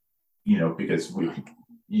 But because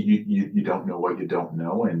you don't know what you don't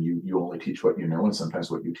know, and you only teach what you know, and sometimes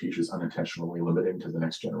what you teach is unintentionally limiting to the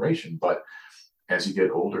next generation. But as you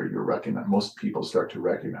get older, you recognize, most people start to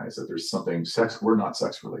recognize that there's something we're not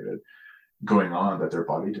sex related, going on that their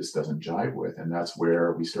body just doesn't jive with. And that's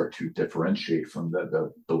where we start to differentiate from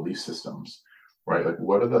the belief systems, right? Like,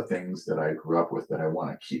 what are the things that I grew up with that I want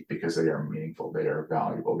to keep because they are meaningful, they are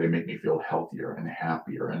valuable, they make me feel healthier and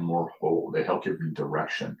happier and more whole, they help give me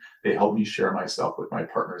direction, they help me share myself with my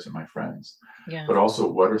partners and my friends. Yeah. But also,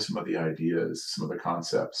 what are some of the ideas, some of the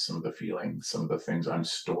concepts, some of the feelings, some of the things I'm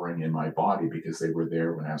storing in my body because they were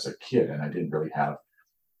there when I was a kid and I didn't really have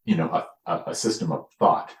a system of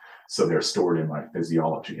thought. So they're stored in my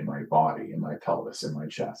physiology, in my body, in my pelvis, in my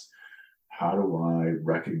chest. How do I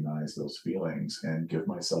recognize those feelings and give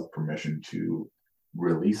myself permission to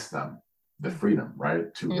release them, the freedom,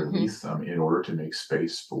 right? To Mm-hmm. release them in order to make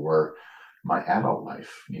space for my adult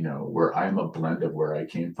life, where I'm a blend of where I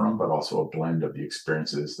came from, but also a blend of the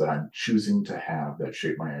experiences that I'm choosing to have that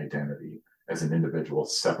shape my identity as an individual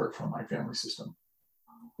separate from my family system.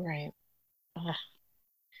 Right. Ugh.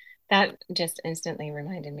 That just instantly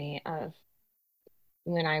reminded me of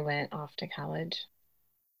when I went off to college.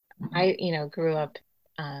 Mm-hmm. I grew up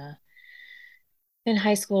uh, in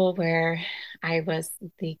high school where I was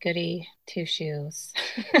the goody two shoes.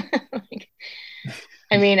 Like,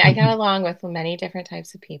 I mean, I got along with many different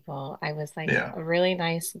types of people. I was like Yeah. a really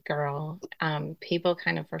nice girl. People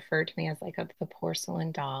kind of referred to me as like the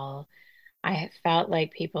porcelain doll. I felt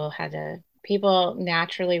like people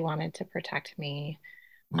naturally wanted to protect me.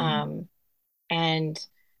 Mm-hmm. Um, and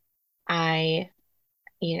I,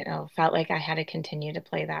 felt like I had to continue to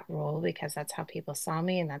play that role because that's how people saw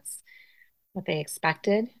me and that's what they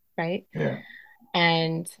expected, right? Yeah.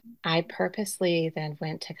 And I purposely then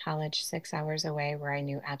went to college 6 hours away where I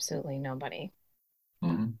knew absolutely nobody.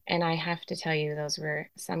 Mm-hmm. And I have to tell you, those were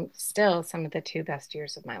still some of the two best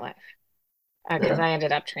years of my life. Because Yeah. I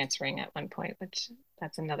ended up transferring at one point, which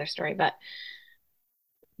that's another story. But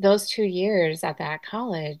those 2 years at that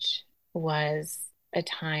college was a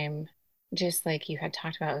time, just like you had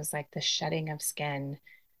talked about, it was like the shedding of skin.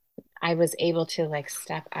 I was able to like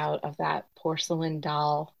step out of that porcelain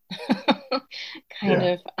doll kind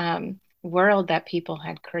Yeah. of world that people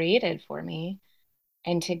had created for me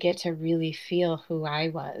and to get to really feel who I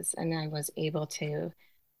was. And I was able to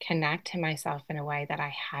connect to myself in a way that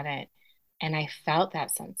I hadn't. And I felt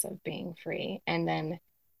that sense of being free. And then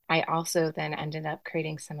I also then ended up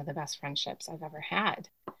creating some of the best friendships I've ever had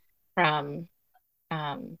from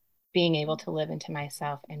um, being able to live into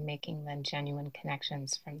myself and making then genuine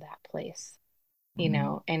connections from that place.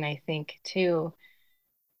 Mhm. And I think too,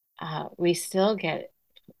 we still get,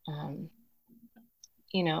 um,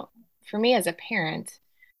 you know, for me as a parent,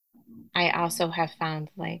 I also have found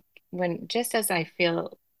like when just as I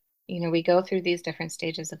feel, we go through these different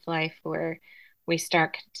stages of life where we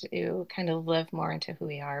start to kind of live more into who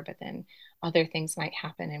we are, but then other things might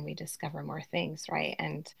happen and we discover more things, right?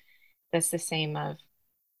 And that's the same of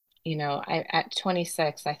I at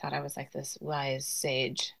 26, I thought I was like this wise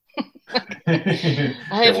sage.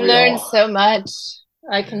 I've Don't we learned all? so much.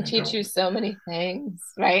 I can Yeah, teach don't. you so many things,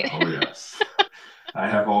 right? Oh yes. I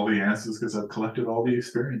have all the answers because I've collected all the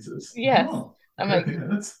experiences. Yes. Oh, I'm okay. like, Yeah,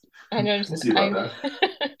 that's I know we'll see about I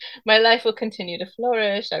that. my life will continue to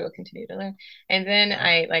flourish. I will continue to learn. And then Yeah.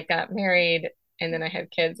 I like got married and then I had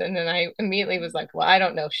kids and then I immediately was like, well, I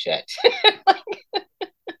don't know shit. Like,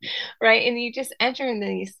 right. And you just enter in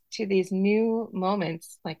these new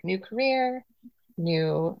moments, like new career,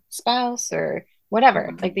 new spouse or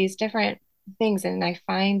whatever, like Mhm. these different things. And I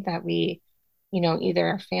find that either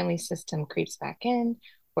our family system creeps back in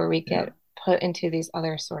or we Yeah. get put into these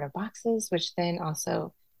other sort of boxes, which then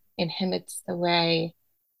also inhibits the way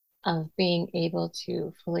of being able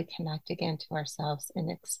to fully connect again to ourselves and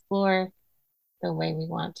explore the way we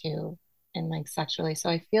want to and like sexually. So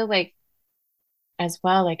I feel like as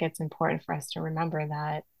well, like it's important for us to remember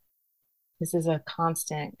that this is a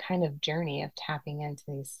constant kind of journey of tapping into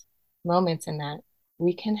these moments and that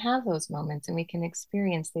we can have those moments and we can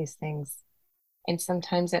experience these things. And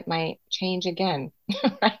sometimes it might change again,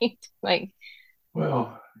 right? Like,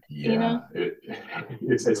 Well, you know? yeah.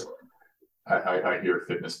 It's I hear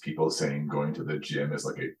fitness people saying going to the gym is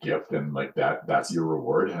like a gift and like that's your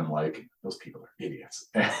reward. And I'm like, those people are idiots.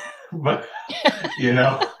 But you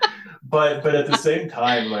know, but at the same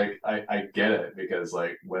time, like I get it because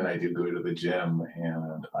like when I do go to the gym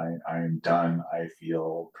and I'm done, I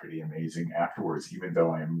feel pretty amazing afterwards, even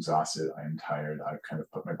though I'm exhausted, I'm tired, I've kind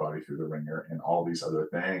of put my body through the ringer and all these other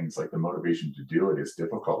things. Like the motivation to do it is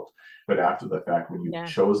difficult. But after the fact, when you've Yeah.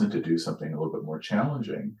 chosen to do something a little bit more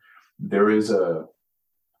challenging, there is a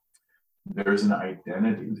there's an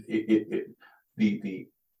identity. The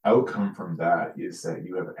outcome from that is that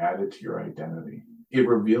you have added to your identity. It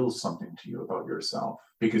reveals something to you about yourself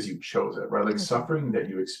because you chose it, right? Like Hmm. suffering that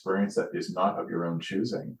you experience that is not of your own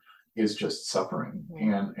choosing is just suffering,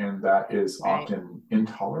 Hmm. and that is Right. often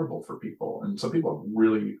intolerable for people. And some people have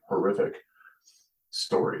really horrific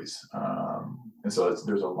stories, and so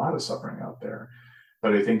there's a lot of suffering out there.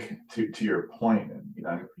 But I think to your point, and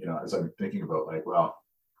as I'm thinking about like, well,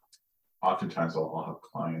 oftentimes I'll have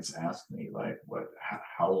clients ask me like,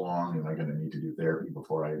 how long am I going to need to do therapy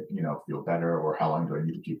before I, feel better, or how long do I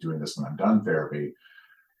need to keep doing this when I'm done therapy?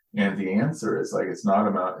 And the answer is like, it's not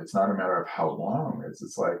a matter of how long.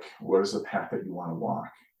 It's like, what is the path that you want to walk?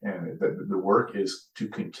 And the work is to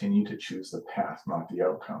continue to choose the path, not the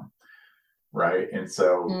outcome, right? And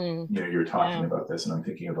so, Mm. you're talking Yeah. about this, and I'm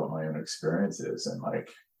thinking about my own experiences, and like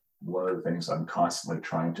one of the things I'm constantly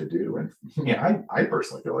trying to do, and yeah, I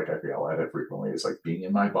personally feel like I fail at it frequently, is like being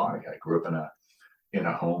in my body. I grew up in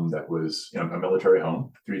a home that was, a military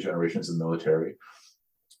home, 3 generations of military.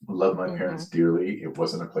 Loved my Hmm. parents dearly. It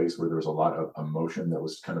wasn't a place where there was a lot of emotion that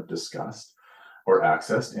was kind of discussed or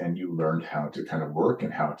accessed, and you learned how to kind of work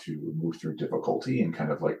and how to move through difficulty and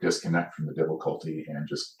kind of like disconnect from the difficulty and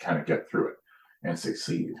just kind of get through it and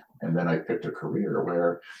succeed. And then I picked a career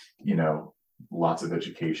where, you know, lots of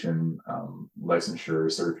education, licensure,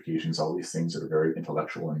 certifications, all these things that are very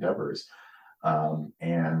intellectual endeavors,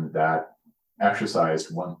 and that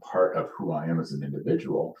exercised one part of who I am as an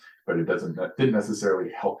individual, but that didn't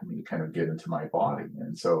necessarily help me kind of get into my body.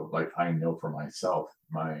 And so like I know for myself,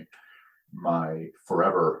 my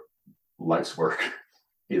forever life's work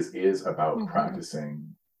is about Hmm.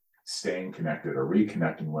 practicing staying connected or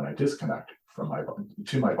reconnecting when I disconnect from my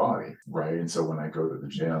body, right? And so when I go to the Hmm.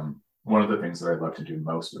 gym, one of the things that I love to do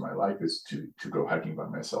most in my life is to go hiking by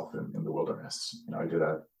myself in the wilderness. I did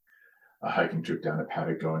a hiking trip down to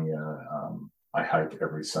Patagonia. I hike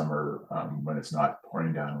every summer when it's not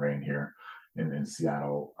pouring down rain here in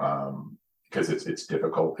Seattle, because it's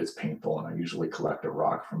difficult, it's painful, and I usually collect a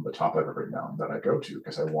rock from the top of every mountain that I go to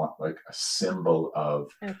because I want like a symbol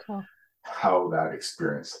of Oh, cool. how that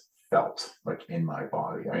experience felt like in my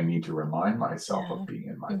body. I need to remind myself of Yeah. being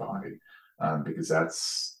in my Hmm. body, because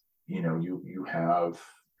that's you have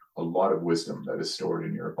a lot of wisdom that is stored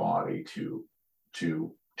in your body to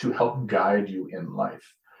help guide you in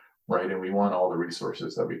life, right? And we want all the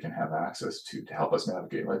resources that we can have access to help us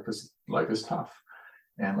navigate life, because life is tough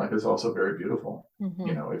and life is also very beautiful, Hmm.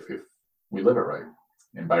 if we live it right.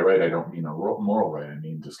 And by right, I don't mean a moral right. I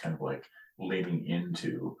mean just kind of like leaning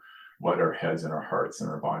into what our heads and our hearts and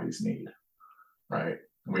our bodies need, right?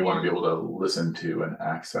 And we want to be Yeah. able to listen to and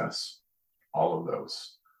access all of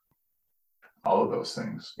those, all of those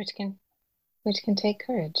things. Which can which can take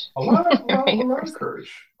courage, A lot of a right? lot of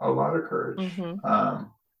courage, a lot of courage. Hmm.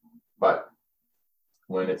 But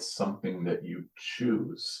when it's something that you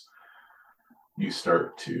choose, you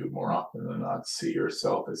start to more often than not see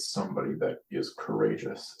yourself as somebody that is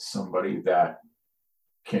courageous, somebody that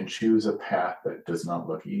can choose a path that does not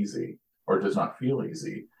look easy or does not feel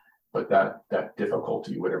easy, but that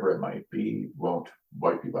difficulty, whatever it might be, won't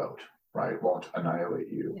wipe you out, right? Won't annihilate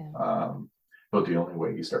you. Yeah. But the only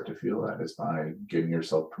way you start to feel that is by giving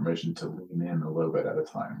yourself permission to lean in a little bit at a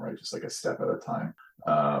time, right? Just like a step at a time.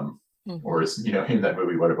 Or Hmm. as in that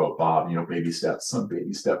movie, What About Bob? Baby steps, some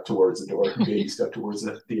baby step towards the door, baby step towards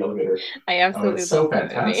the elevator. I Oh, absolutely it's so love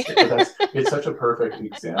that movie. fantastic. But it's such a perfect Love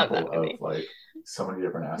that example of movie. like so many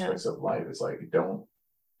different Yeah. aspects of life. It's like don't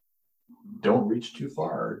reach too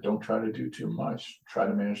far. Don't try to do too much. Try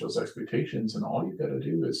to manage those expectations. And all you got to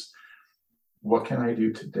do is, what can I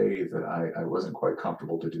do today that I wasn't quite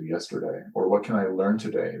comfortable to do yesterday? Or what can I learn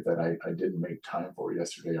today that I didn't make time for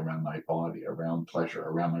yesterday around my body, around pleasure,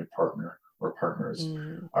 around my partner or partners,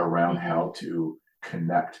 Mm. around Hmm. how to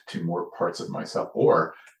connect to more parts of myself?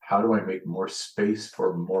 Or how do I make more space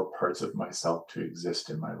for more parts of myself to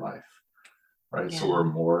exist in my life? Right. So we're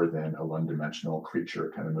Yeah, more than a one dimensional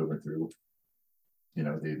creature kind of moving through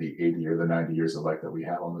the 80 or the 90 years of life that we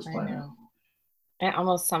have on this I planet. know. It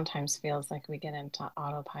almost sometimes feels like we get into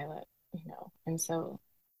autopilot, and so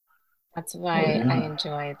that's Oh why I yeah.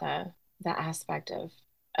 enjoy the aspect of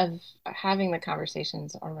having the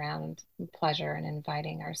conversations around pleasure and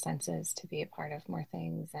inviting our senses to be a part of more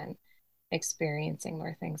things and experiencing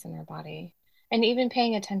more things in our body. And even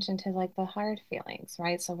paying attention to like the hard feelings,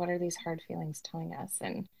 right? So what are these hard feelings telling us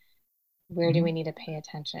and where do we Mhm. need to pay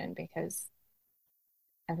attention? Because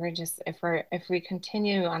if we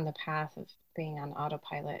continue on the path of being on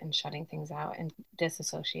autopilot and shutting things out and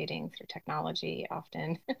disassociating through technology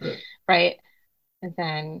often, Right. right?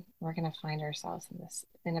 Then we're going to find ourselves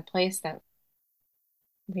in a place that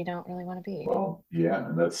we don't really want to be. Well, yeah,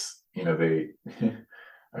 and that's they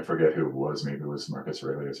I forget who it was, maybe it was Marcus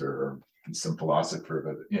Aurelius or some philosopher,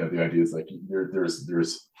 but the idea is like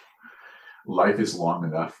there's life is long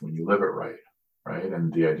enough when you live it right, right?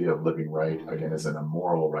 And the idea of living right again Mm, isn't a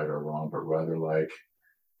moral right or wrong, but rather like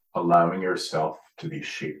allowing yourself to be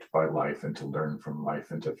shaped by life and to learn from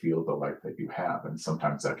life and to feel the life that you have. And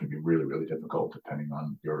sometimes that can be really, really difficult depending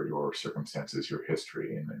on your circumstances, your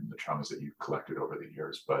history, and the traumas that you've collected over the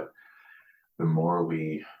years. But the more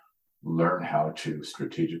we learn how to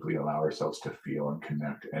strategically allow ourselves to feel and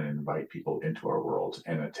connect and invite people into our world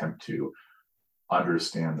and attempt to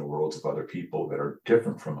understand the worlds of other people that are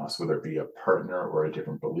different from us, whether it be a partner or a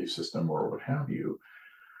different belief system or what have you,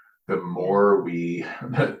 the yeah. more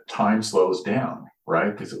time slows down,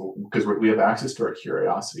 right? Because we have access to our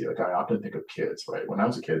curiosity. Like I often think of kids, right? When I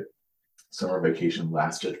was a kid, summer vacation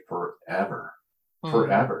lasted forever, Mm,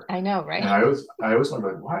 forever. I know, And right? I always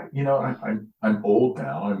wonder like, why? I'm old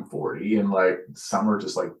now. I'm 40, and like summer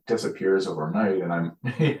just like disappears overnight. And I'm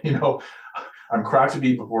I'm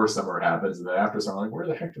crotchety before summer happens, and then after summer, like, where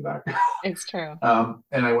the heck did that go? It's true.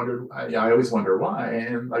 And I wondered, I always wonder why.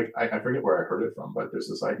 And like, I forget where I heard it from, but there's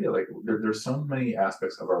this idea like there's so many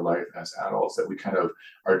aspects of our life as adults that we kind of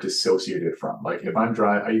are dissociated from. Like, if I'm Hmm.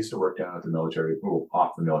 driving, I used to work down at the military, well,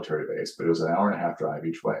 off the military base, but it was an hour and a half drive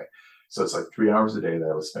each way. So it's like 3 hours a day that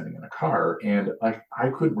I was spending in a car. And like, I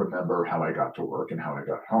couldn't remember how I got to work and how I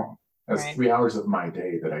got home. That's Right. 3 hours of my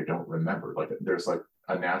day that I don't remember. Like, there's like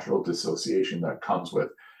a natural dissociation that comes with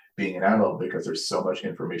being an adult because there's so much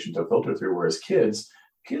information to filter through. Whereas kids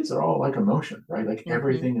are all like emotion, right? Like Hmm.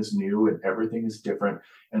 everything is new and everything is different.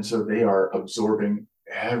 And so they are absorbing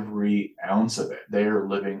every ounce of it. They are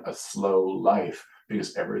living a slow life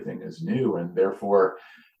because everything is new. And therefore,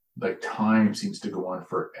 like time seems to go on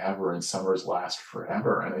forever and summers last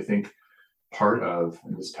forever. And I think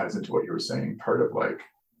and this ties into what you were saying, part of like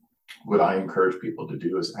what I encourage people to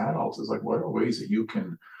do as adults is like, what are ways that you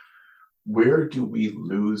can where do we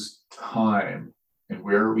lose time and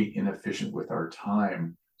where are we inefficient with our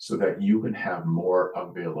time so that you can have more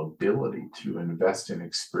availability to invest and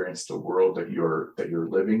experience the world that you're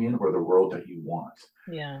living in or the world that you want,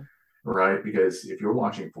 Yeah. right? Because if you're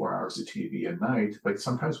watching 4 hours of TV at night, like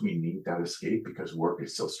sometimes we need that escape because work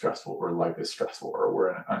is so stressful or life is stressful or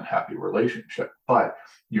we're in an unhappy relationship. But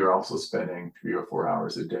you're also spending 3 or 4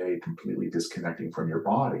 hours a day completely disconnecting from your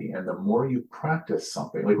body. And the more you practice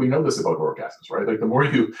something, like we know this about orgasms, right? Like the more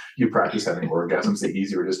you practice having orgasms, the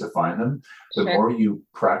easier it is to find them. The Sure. more you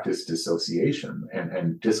practice dissociation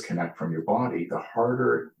and disconnect from your body, the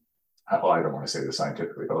harder well, I don't want to say this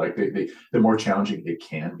scientifically, but like the more challenging it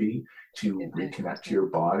can be To to get back reconnect to into it. your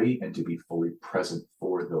body and to be fully present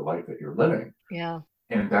for the life that you're living. Yeah,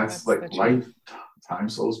 And that's that's like the truth. life. Time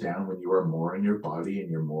slows down when you are more in your body and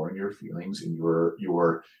you're more in your feelings and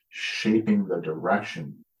you're shaping the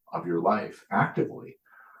direction of your life actively,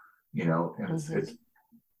 and Hmm.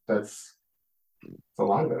 it's a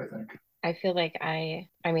lot of it, I think. I feel like I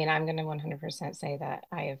mean, I'm going to 100% say that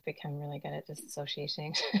I have become really good at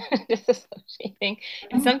disassociating. Disassociating.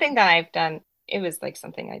 It's something that I've done. It was like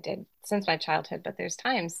something I did since my childhood, but there's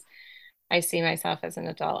times I see myself as an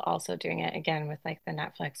adult also doing it again with like the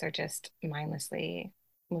Netflix or just mindlessly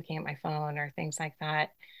looking at my phone or things like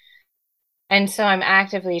that. And so I'm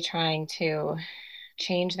actively trying to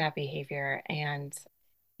change that behavior. And,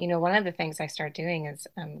 one of the things I start doing is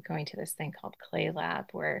going to this thing called Clay Lab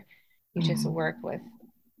where you just work Mm-hmm. with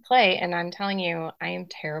clay. And I'm telling you, I am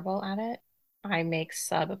terrible at it. I make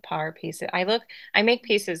subpar pieces. I make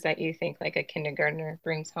pieces that you think like a kindergartner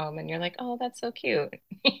brings home and you're like, oh, that's so cute.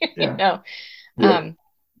 You Yeah. know, Yeah. um,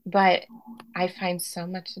 but I find so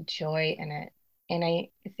much joy in it. And I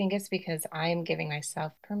think it's because I'm giving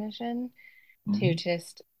myself permission to Mm-hmm.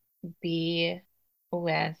 just be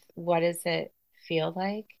with what does it feel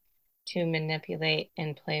like to manipulate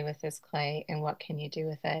and play with this clay and what can you do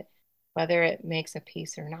with it, whether it makes a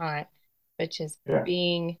piece or not, but just Yeah.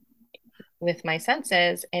 being with my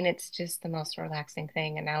senses. And it's just the most relaxing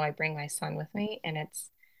thing. And now I bring my son with me and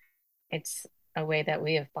it's a way that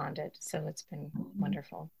we have bonded. So it's been Mm-hmm.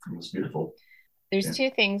 wonderful. It was beautiful. There's Yeah.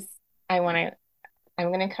 two things I want to, I'm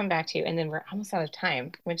going to come back to, and then we're almost out of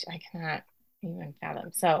time, which I cannot even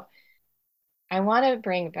fathom. So I want to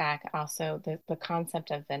bring back also the concept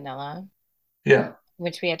of vanilla, Yeah.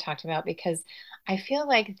 which we had talked about, because I feel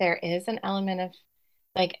like there is an element of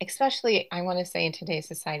like, especially I want to say in today's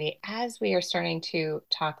society, as we are starting to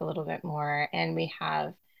talk a little bit more and we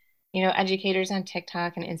have, educators on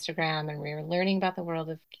TikTok and Instagram, and we're learning about the world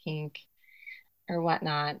of kink or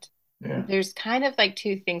whatnot. Yeah. There's kind of like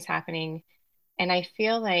two things happening. And I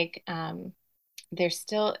feel like there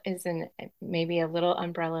still is maybe a little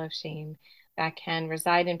umbrella of shame that can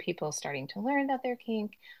reside in people starting to learn that they're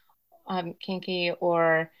kinky,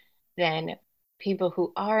 or then people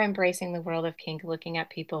who are embracing the world of kink, looking at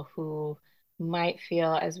people who might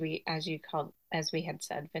feel, as we had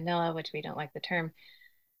said, vanilla, which we don't like the term,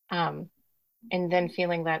 um, and then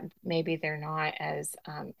feeling that maybe they're not as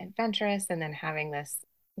adventurous, and then having this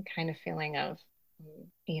kind of feeling of,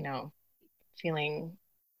 you know, feeling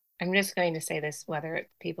I'm just going to say this, whether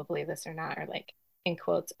people believe this or not, or like in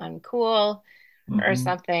quotes, uncool or Mm-hmm.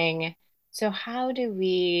 something. So how do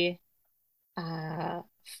we uh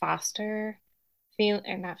foster feel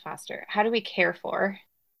or not foster? How do we care for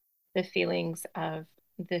the feelings of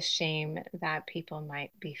the shame that people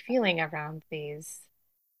might be feeling around these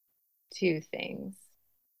two things?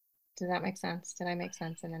 Does that make sense? Did I make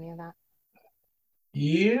sense in any of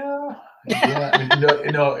Yeah. Yeah. I mean,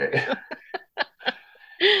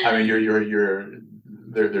 I mean, you're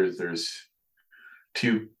there. There's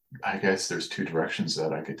two. I guess there's two directions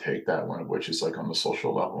that I could take that. One of which is like on the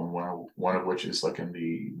social level, and one of which is like in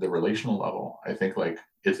the relational level. I think like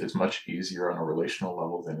it's much easier on a relational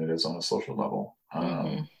level than it is on a social level. that?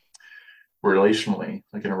 Hmm. Relationally,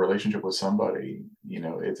 like in a relationship with somebody,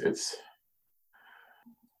 it's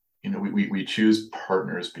we choose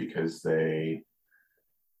partners because there's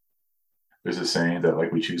a saying that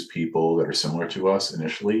like we choose people that are similar to us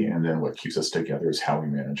initially, and then what keeps us together is how we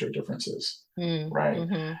manage our differences, right?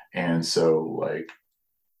 Mm-hmm. And so like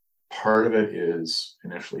part of it is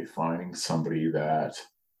initially finding somebody that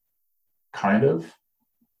kind of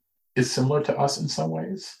is similar to us in some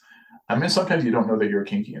ways. I mean, sometimes you don't know that you're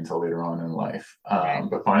kinky until later on in life, Right.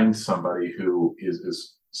 but finding somebody who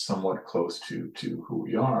is somewhat close to who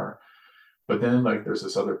we are. But then, like, there's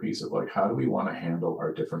this other piece of like, how do we want to handle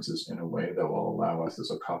our differences in a way that will allow us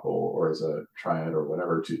as a couple or as a triad or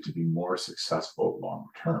whatever to be more successful long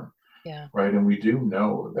term, Yeah. right? And we do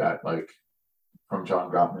know that, like, from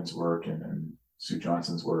John Gottman's work and Sue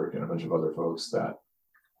Johnson's work and a bunch of other folks, that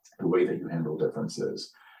the way that you handle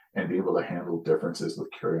differences and be able to handle differences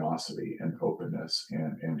with curiosity and openness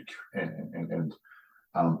and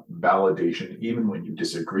validation, even when you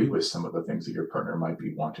disagree with some of the things that your partner might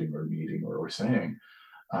be wanting or needing or saying.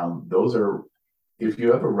 Those are, if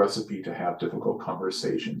you have a recipe to have difficult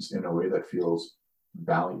conversations in a way that feels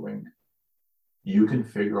valuing, you can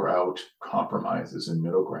figure out compromises and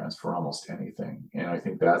middle grounds for almost anything. And I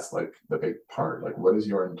think that's like the big part. Like, what is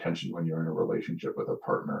your intention when you're in a relationship with a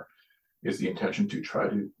partner? Is the intention to try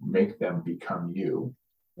to make them become you,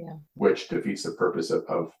 Yeah. which defeats the purpose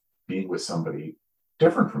of being with somebody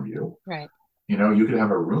different from you. Right. You could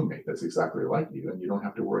have a roommate that's exactly like you and you don't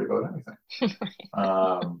have to worry about anything.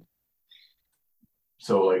 Um,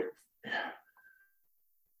 so like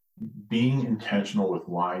being intentional with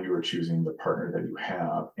why you are choosing the partner that you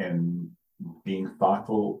have and being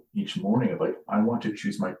thoughtful each morning of like, I want to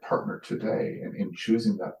choose my partner today. And in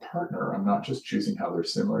choosing that partner, I'm not just choosing how they're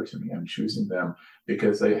similar to me, I'm choosing them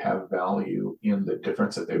because they have value in the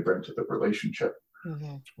difference that they bring to the relationship.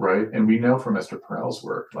 Mm-hmm. Right. And we know from Mr. Perel's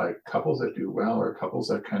work, like couples that do well are couples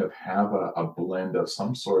that kind of have a blend of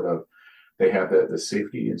some sort of, they have the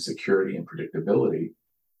safety and security and predictability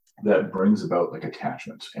that brings about like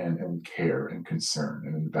attachment and care and concern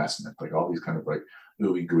and investment, like all these kind of like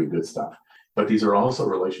ooey gooey good stuff. But these are also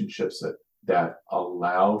relationships that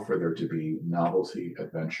allow for there to be novelty,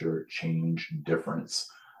 adventure, change, difference,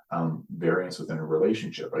 variance within a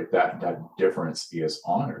relationship. Like that difference is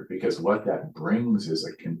honored because what that brings is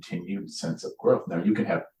a continued sense of growth. Now you can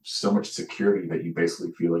have so much security that you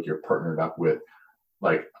basically feel like you're partnered up with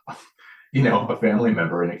like a family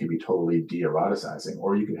member, and it can be totally de-eroticizing,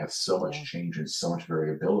 or you can have so much Yeah. change and so much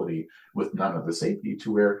variability with none of the safety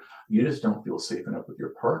to where you just don't feel safe enough with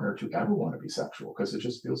your partner to ever want to be sexual because it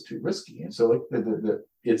just feels too risky. And so like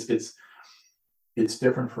it's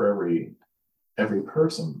different for every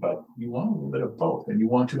person, but you want a little bit of both and you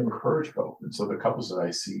want to encourage both. And so the couples that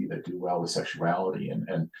I see that do well with sexuality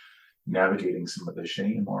and navigating some of the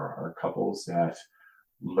shame are couples that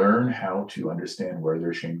learn how to understand where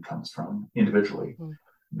their shame comes from individually. Mm-hmm.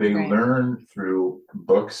 They Right. learn through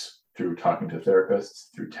books, through talking to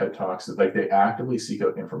therapists, through TED Talks, like they actively seek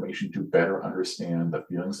out information to better understand the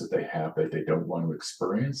feelings that they have that they don't want to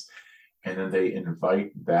experience. And then they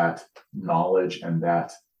invite that knowledge and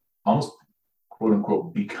that almost quote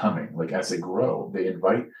unquote becoming, like as they grow, they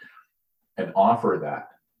invite and offer that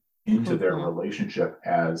into their Mm-hmm. relationship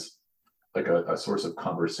as like a source of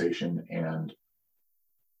conversation and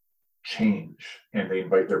change, and they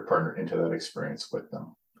invite their partner into that experience with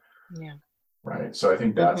them. Yeah. Right. So I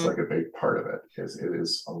think that's Mm-hmm. like a big part of it is it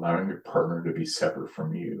is allowing your partner to be separate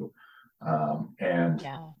from you, and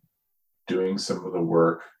Yeah. doing some of the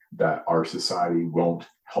work that our society won't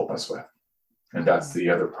help us with. And that's Mm-hmm. the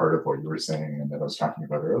other part of what you were saying and that I was talking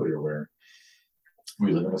about earlier, where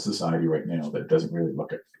we live in a society right now that doesn't really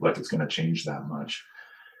look at like it's going to change that much,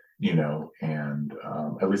 and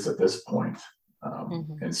at least at this point.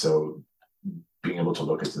 Mm-hmm. And so being able to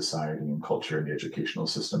look at society and culture and the educational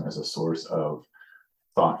system as a source of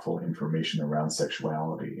thoughtful information around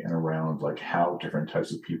sexuality and around like how different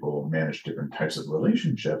types of people manage different types of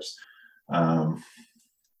relationships, um,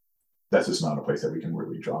 that's just not a place that we can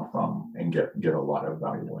really draw from and get a lot of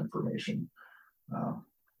valuable information. um,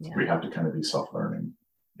 we Yeah. have to kind of be self-learning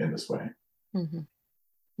in this way. Mm-hmm.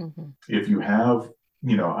 Mm-hmm. If you have,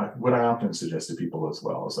 what I often suggest to people as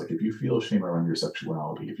well is like if you feel shame around your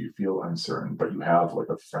sexuality, if you feel uncertain but you have like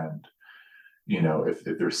a friend, if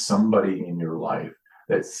there's somebody in your life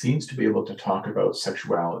that seems to be able to talk about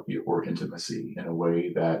sexuality or intimacy in a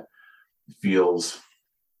way that feels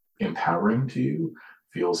empowering to you,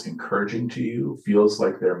 feels encouraging to you, feels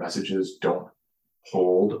like their messages don't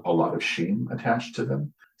hold a lot of shame attached to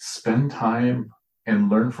them, spend time and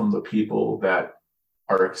learn from the people that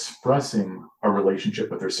are expressing a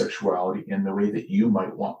relationship with their sexuality in the way that you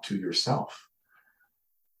might want to yourself.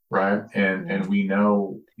 Right. And Yeah. we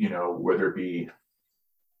know, whether it be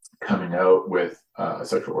coming out with a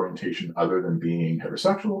sexual orientation other than being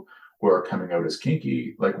heterosexual or coming out as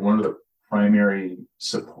kinky, like one of the primary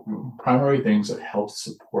things that helps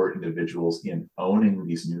support individuals in owning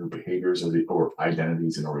these new behaviors or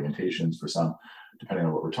identities and orientations for some, depending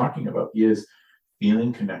on what we're talking about, is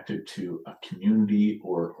feeling connected to a community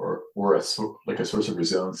or like a source of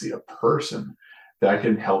resiliency, a person that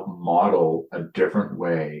can help model a different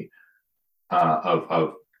way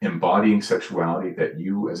of embodying sexuality that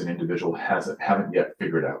you as an individual haven't yet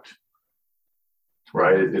figured out.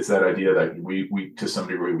 Right? Mm-hmm. It's that idea that we to some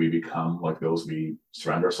degree we become like those we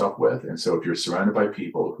surround ourselves with, and so if you're surrounded by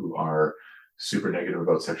people who are super negative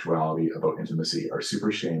about sexuality, about intimacy, are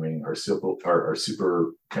super shaming, are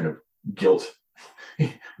super kind of guilt,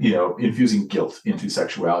 infusing guilt into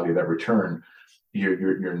sexuality that return,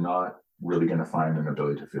 you're not really going to find an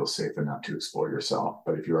ability to feel safe enough to explore yourself.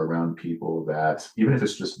 But if you're around people that, even if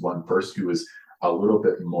it's just one person who is a little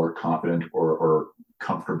bit more confident or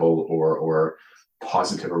comfortable or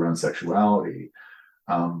positive around sexuality,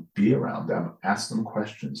 be around them, ask them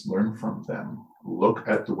questions, learn from them, look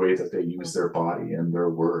at the way that they use their body and their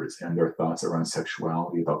words and their thoughts around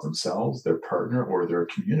sexuality about themselves, their partner, or their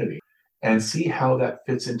community, and see how that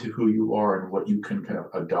fits into who you are and what you can kind of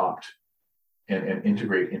adopt and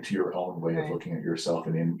integrate into your own way of Right. looking at yourself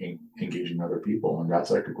and in engaging other people. And that's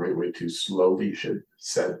like a great way to slowly shed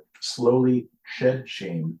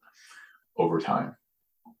shame over time.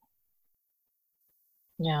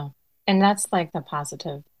 Yeah. And that's like the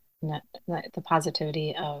positive, the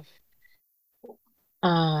positivity of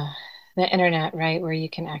uh, the internet, right, where you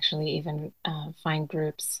can actually even find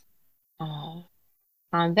groups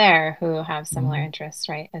on there who have similar Mhm. interests,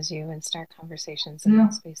 right, as you and start conversations in Yeah.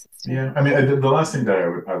 those spaces too. Yeah, I mean, the last thing that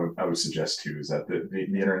I would suggest too is that the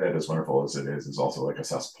internet, as wonderful as it is also like a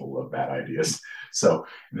cesspool of bad ideas. So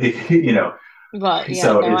the Well, yeah,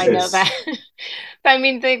 so no, it's I know that. it's But I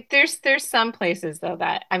mean, there's some places though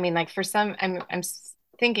that I mean, like for some,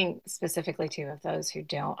 thinking specifically too of those who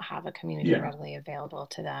don't have a community yeah. readily available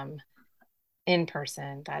to them in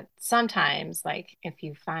person. That sometimes, like, if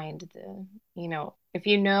you find if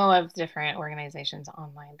you know of different organizations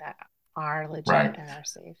online that are legit Right. and are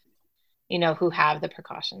safe, who have the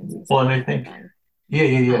precautions and Well, stuff and like I that, think then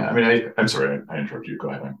yeah. I um, mean, I'm sorry, I interrupted you. Go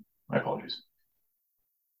ahead. My apologies.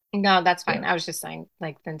 no, that's fine. Yeah. I was just saying,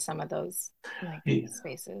 like, then some of those like Yeah.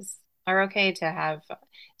 spaces are okay to have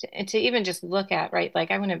to even just look at, right?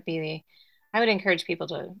 Like, I would encourage people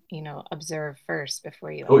to, observe first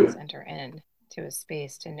before you Oh yeah. always enter in to a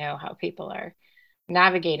space to know how people are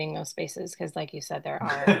navigating those spaces. Because, like you said, there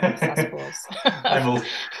are cesspools I'm a,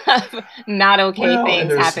 of not okay well, and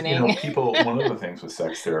things there's, happening. people, one of the things with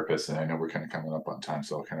sex therapists, and I know we're kind of coming up on time,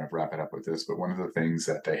 so I'll kind of wrap it up with this, but one of the things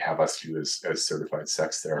that they have us do as certified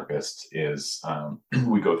sex therapists is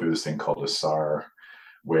we go through this thing called a SAR,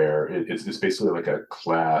 where it's basically like a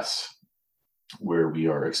class where we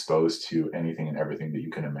are exposed to anything and everything that you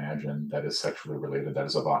can imagine that is sexually related, that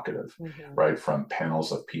is evocative, Hmm. right? From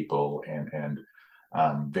panels of people and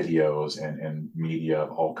videos and media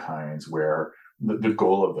of all kinds, where the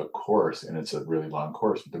goal of the course, and it's a really long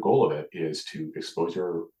course, but the goal of it is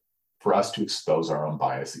for us to expose our own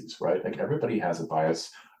biases, right? Like everybody has a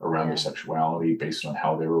bias around their Yeah. sexuality based on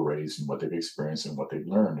how they were raised and what they've experienced and what they've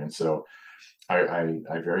learned. And so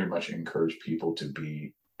I very much encourage people to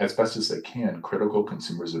be, as best as they can, critical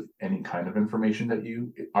consumers of any kind of information that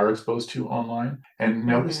you are exposed to online, and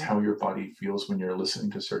notice Hmm. how your body feels when you're listening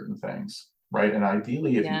to certain things. Right. And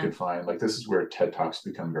ideally, if you Yeah. could find, like, this is where TED Talks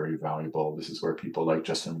become very valuable. This is where people like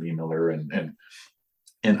Justin Lee Miller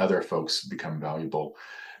and other folks become valuable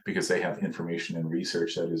because they have information and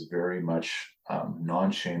research that is very much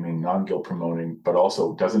non-shaming, non-guilt promoting, but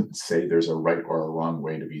also doesn't say there's a right or a wrong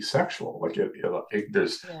way to be sexual. Like Yeah.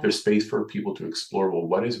 there's space for people to explore. Well,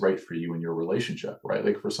 what is right for you in your relationship, right?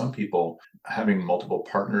 Like for some people, having multiple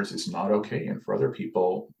partners is not okay, and for other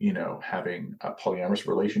people, having a polyamorous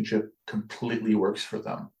relationship completely works for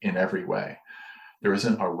them in every way. There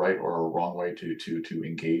isn't a right or a wrong way to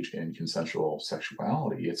engage in consensual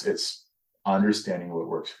sexuality. It's understanding what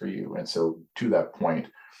works for you. And so to that point,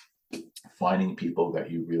 finding people that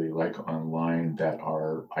you really like online that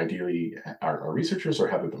are ideally are researchers or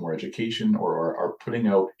have a bit more education or are putting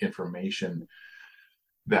out information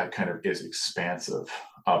that kind of is expansive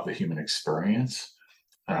of the human experience,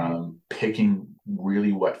 Right. picking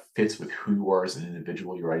really what fits with who you are as an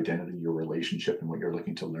individual, your identity, your relationship, and what you're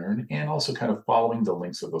looking to learn, and also kind of following the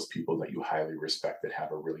links of those people that you highly respect that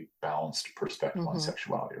have a really balanced perspective on Hmm.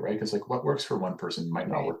 sexuality, right? Because like what works for one person might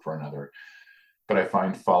not Right. work for another. But I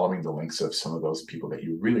find following the links of some of those people that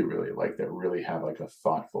you really, really like, that really have like a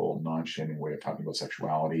thoughtful, non-shaming way of talking about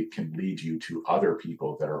sexuality, can lead you to other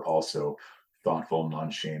people that are also thoughtful,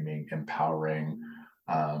 non-shaming, empowering,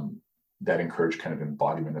 um, that encourage kind of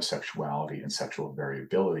embodiment of sexuality and sexual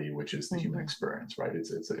variability, which is the human Hmm. experience, right?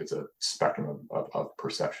 It's a spectrum of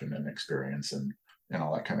perception and experience and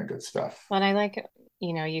all that kind of good stuff. Well, I like,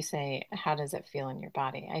 you say, how does it feel in your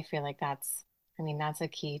body? I feel like that's a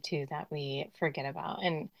key too that we forget about.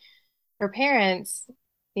 And for parents,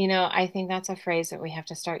 I think that's a phrase that we have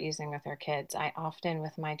to start using with our kids. I often,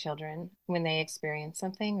 with my children, when they experience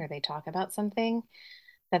something or they talk about something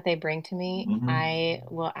that they bring to me, Mm-hmm. I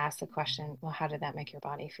will ask the question, well, how did that make your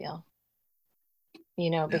body feel?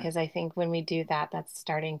 Yeah. Because I think when we do that, that's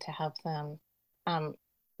starting to help them um,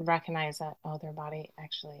 recognize that, oh, their body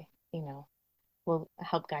actually, will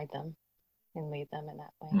help guide them and lead them in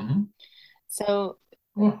that way. Mm-hmm. So,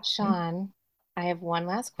 Well, yeah. Sean, I have one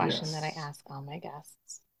last question that I Yes. ask all my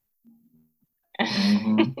guests.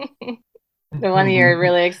 Mm-hmm. The one you're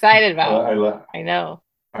really excited Well, about. I know.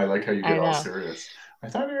 I like how you get I all know. serious. I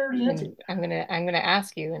thought I already answered. And I'm gonna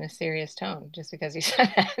ask you in a serious tone just because you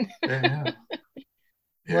said Yeah, that.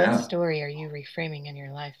 yeah, What yeah. story are you reframing in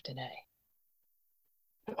your life today?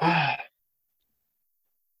 Ah,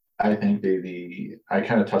 I think I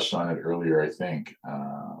kind of touched on it earlier. I think,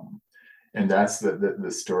 and that's the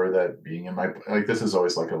story that being in my, like, this is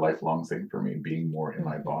always like a lifelong thing for me, being more in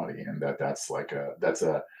my Hmm. body, and that's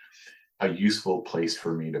a useful place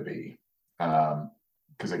for me to be.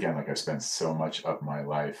 Because again, like, I've spent so much of my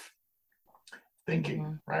life thinking,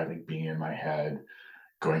 Hmm. right? Like being in my head,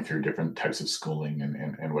 going through different types of schooling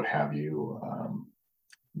and what have you,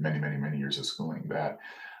 many years of schooling, that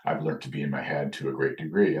I've learned to be in my head to a great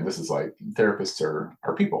degree. And this is like, therapists are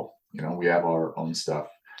people, we have our own stuff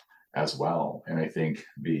as well. And I think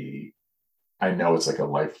I know it's like a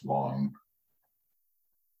lifelong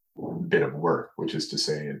bit of work, which is to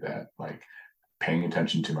say that, like, paying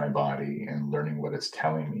attention to my body and learning what it's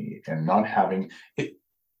telling me and not having it.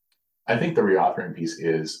 I think the reauthoring piece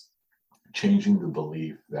is changing the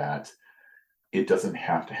belief that it doesn't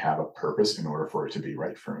have to have a purpose in order for it to be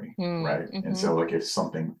right for me. Right. And Mm-hmm. so, like, if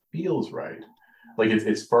something feels right, like,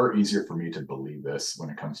 it's far easier for me to believe this when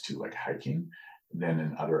it comes to like hiking than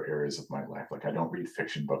in other areas of my life. Like, I don't read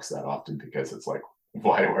fiction books that often because it's like,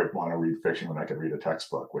 why do I want to read fiction when I can read a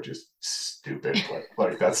textbook, which is stupid, but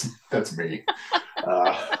like, that's me.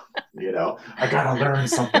 uh I gotta learn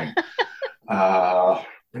something. But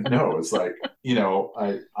no, it's like,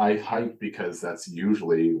 I hike because that's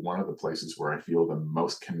usually one of the places where I feel the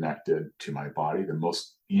most connected to my body, the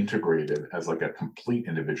most integrated as like a complete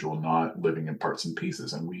individual, not living in parts and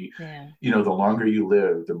pieces. And Yeah. the longer you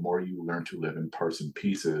live, the more you learn to live in parts and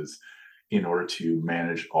pieces in order to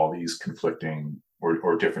manage all these conflicting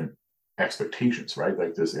or different expectations, right?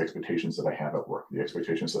 Like, there's the expectations that I have at work, the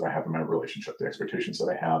expectations that I have in my relationship, the expectations that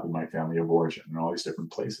I have in my family of origin, and all these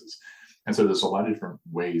different places. And so there's a lot of different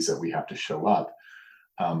ways that we have to show up.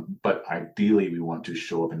 But ideally, we want to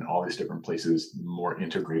show up in all these different places more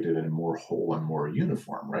integrated and more whole and more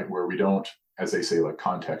uniform, right? Where we don't, as they say, like,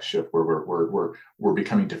 context shift, where we're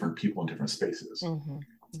becoming different people in different spaces. Mm-hmm.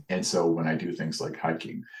 And so when I do things like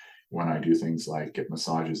hiking, when I do things like get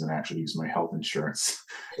massages and actually use my health insurance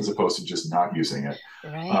as opposed to just not using it,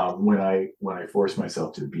 Right. when I force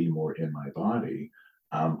myself to be more in my body,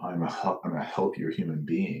 I'm a healthier human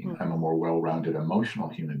being. I'm a Mm-hmm. more well-rounded emotional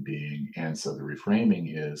human being. And so the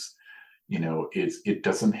reframing is, it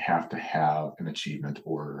doesn't have to have an achievement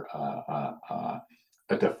or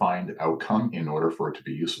a defined outcome in order for it to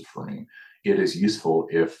be useful for me. It is useful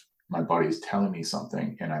if my body is telling me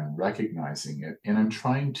something and I'm recognizing it and I'm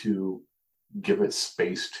trying to give it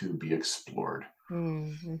space to be explored,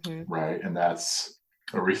 Mm-hmm. right? And that's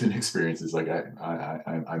a recent experience. Is like,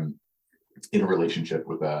 I'm in a relationship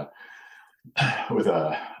with a with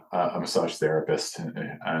a massage therapist,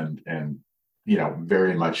 and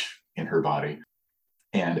very much in her body.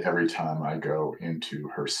 And every time I go into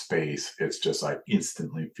her space, it's just, I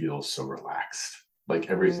instantly feel so relaxed. Like,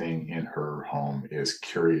 everything Mm. in her home is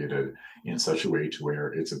curated in such a way to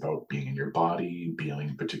where it's about being in your body,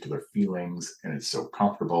 feeling particular feelings, and it's so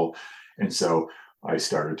comfortable. And so I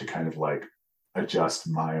started to kind of like adjust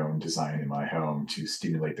my own design in my home to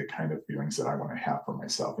stimulate the kind of feelings that I want to have for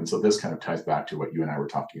myself. And so this kind of ties back to what you and I were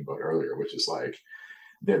talking about earlier, which is like,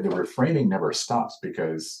 the reframing never stops,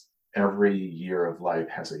 because every year of life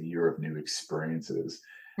has a year of new experiences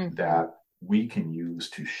Mm-hmm. that we can use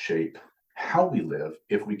to shape how we live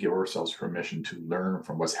if we give ourselves permission to learn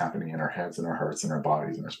from what's happening in our heads and our hearts and our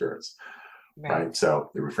bodies and our spirits, right? Right.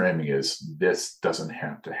 So the reframing is, this doesn't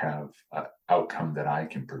have to have an outcome that I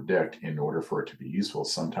can predict in order for it to be useful.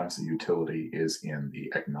 Sometimes the utility is in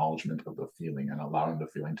the acknowledgement of the feeling and allowing the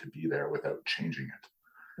feeling to be there without changing it.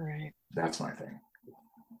 Right. That's my thing.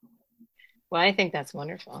 Well, I think that's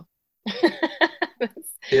wonderful. It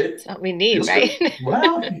That's what we need, feels right? good.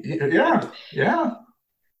 Well, yeah, yeah,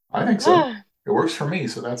 I think so. Ah, It works for me,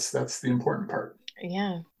 so that's the important part.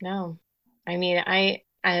 yeah, no. I mean, I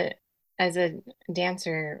as a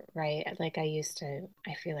dancer, right, like I used to,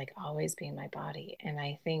 I feel like always be in my body. And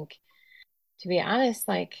I think, to be honest,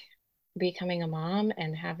 like becoming a mom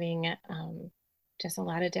and having just a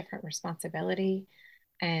lot of different responsibility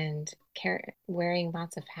and wearing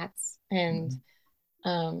lots of hats and Mhm.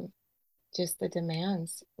 um just the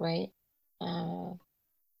demands, right? Uh,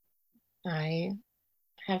 I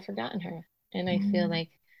have forgotten her. And I feel Mhm. like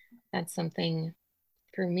that's something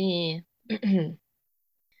for me.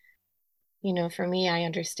 You for me, I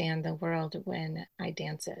understand the world when I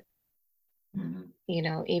dance it. Mhm.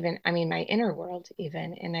 Even, I mean, my inner world,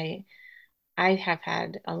 even. And I have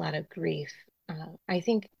had a lot of grief. I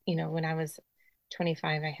think, when I was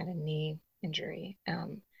 25, I had a knee injury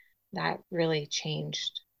that really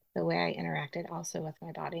changed the way I interacted also with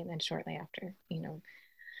my body. And then shortly after,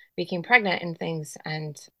 became pregnant and things.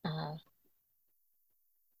 And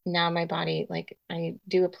now my body, like I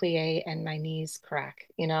do a plie and my knees crack,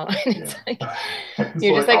 and it's Yeah. like, It's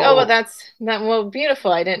you're just like, like, oh, well, oh. that's that, well,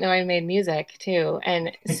 beautiful. I didn't know I made music too.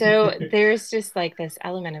 And so there's just like this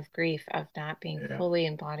element of grief of not being Yeah. fully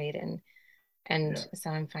embodied. And Yeah. so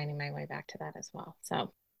I'm finding my way back to that as well.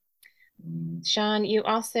 So Mm. Sean, you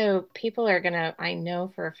also, people are gonna, I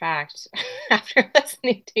know for a fact, after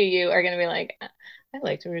listening to you are going to be like, I'd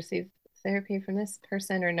like to receive therapy from this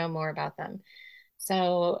person or know more about them.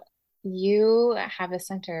 So you have a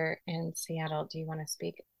center in Seattle. Do you want to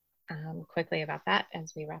speak quickly about that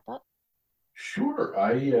as we wrap up? Sure.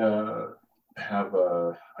 I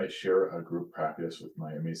share a group practice with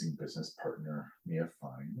my amazing business partner, Mia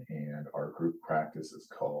Fine, and our group practice is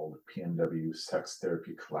called PNW Sex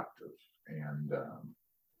Therapy Collective. And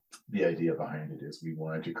the idea behind it is we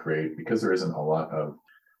wanted to create, because there isn't a lot of,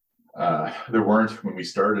 there weren't, when we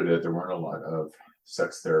started it, there weren't a lot of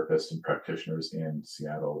sex therapists and practitioners in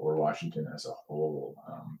Seattle or Washington as a whole.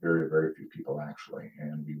 Very, very few people actually.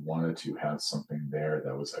 And we wanted to have something there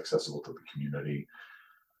that was accessible to the community,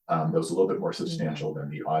 that was a little bit more Mm-hmm. substantial than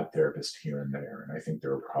the odd therapist here and there. And I think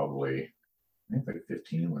there were probably, I think like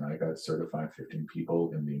 15 when I got certified, 15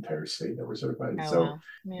 people in the entire state that were certified. Oh, So wow.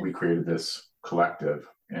 Yeah. we created this collective,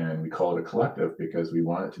 and we call it a collective because we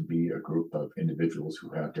want it to be a group of individuals who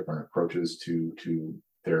have different approaches to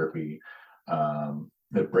therapy,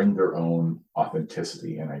 that bring their own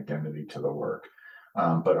authenticity and identity to the work,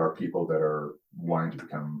 but are people that are wanting to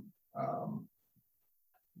become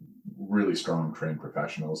really strong trained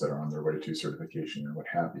professionals that are on their way to certification and what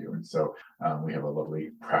have you. And so we have a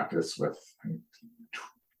lovely practice with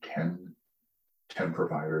 10, 10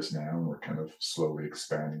 providers now, and we're kind of slowly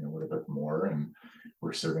expanding a little bit more. And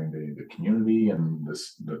we're serving the community and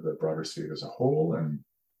the broader state as a whole. And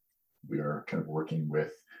we are kind of working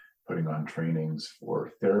with putting on trainings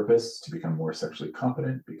for therapists to become more sexually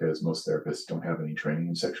competent, because most therapists don't have any training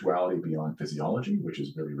in sexuality beyond physiology, which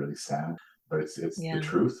is really, really sad. But it's the Yeah.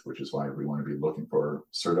 truth, which is why we want to be looking for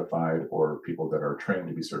certified or people that are trained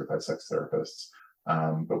to be certified sex therapists.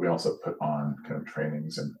 But we also put on kind of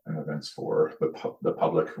trainings and events for the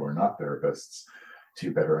public who are not therapists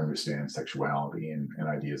to better understand sexuality and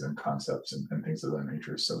ideas and concepts and things of that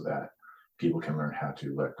nature, so that people can learn how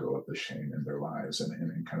to let go of the shame in their lives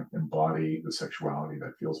and kind of embody the sexuality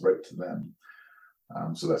that feels right to them.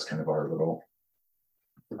 So that's kind of our little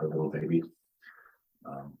baby.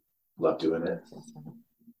 Um, Love doing it. That's awesome.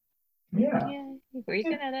 Yeah. Yeah, you're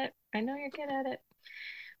good Yeah. at it. I know you're good at it.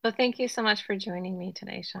 Well, thank you so much for joining me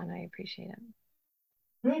today, Sean. I appreciate it.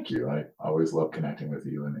 Thank you. I always love connecting with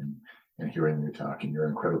you and hearing you talk. And you're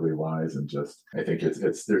incredibly wise, and just I think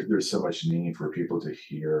it's there's so much need for people to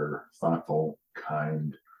hear thoughtful,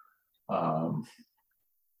 kind, um,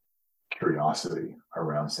 curiosity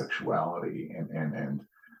around sexuality, and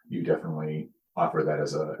you definitely offer that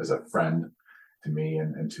as a friend to me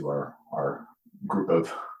and to our group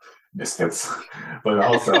of misfits. But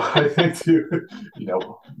also I think too, you know,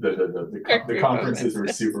 Our the group of conferences are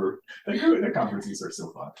misfits. super, the conferences are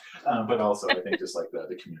so fun. But also I think just like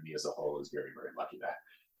the community as a whole is very, very lucky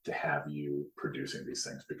to have you producing these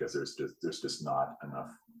things, because there's just not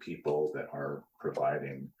enough people that are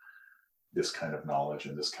providing this kind of knowledge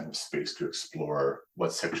and this kind of space to explore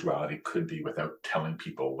what sexuality could be without telling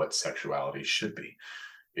people what sexuality should be.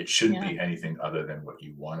 It shouldn't Yeah. be anything other than what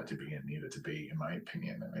you want it to be and need it to be, in my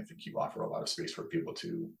opinion. And I think you offer a lot of space for people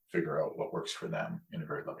to figure out what works for them in a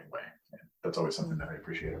very loving way. And that's always something that I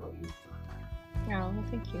appreciate about you. Oh, well,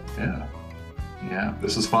 thank you. Yeah. Yeah.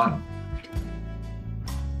 This is fun.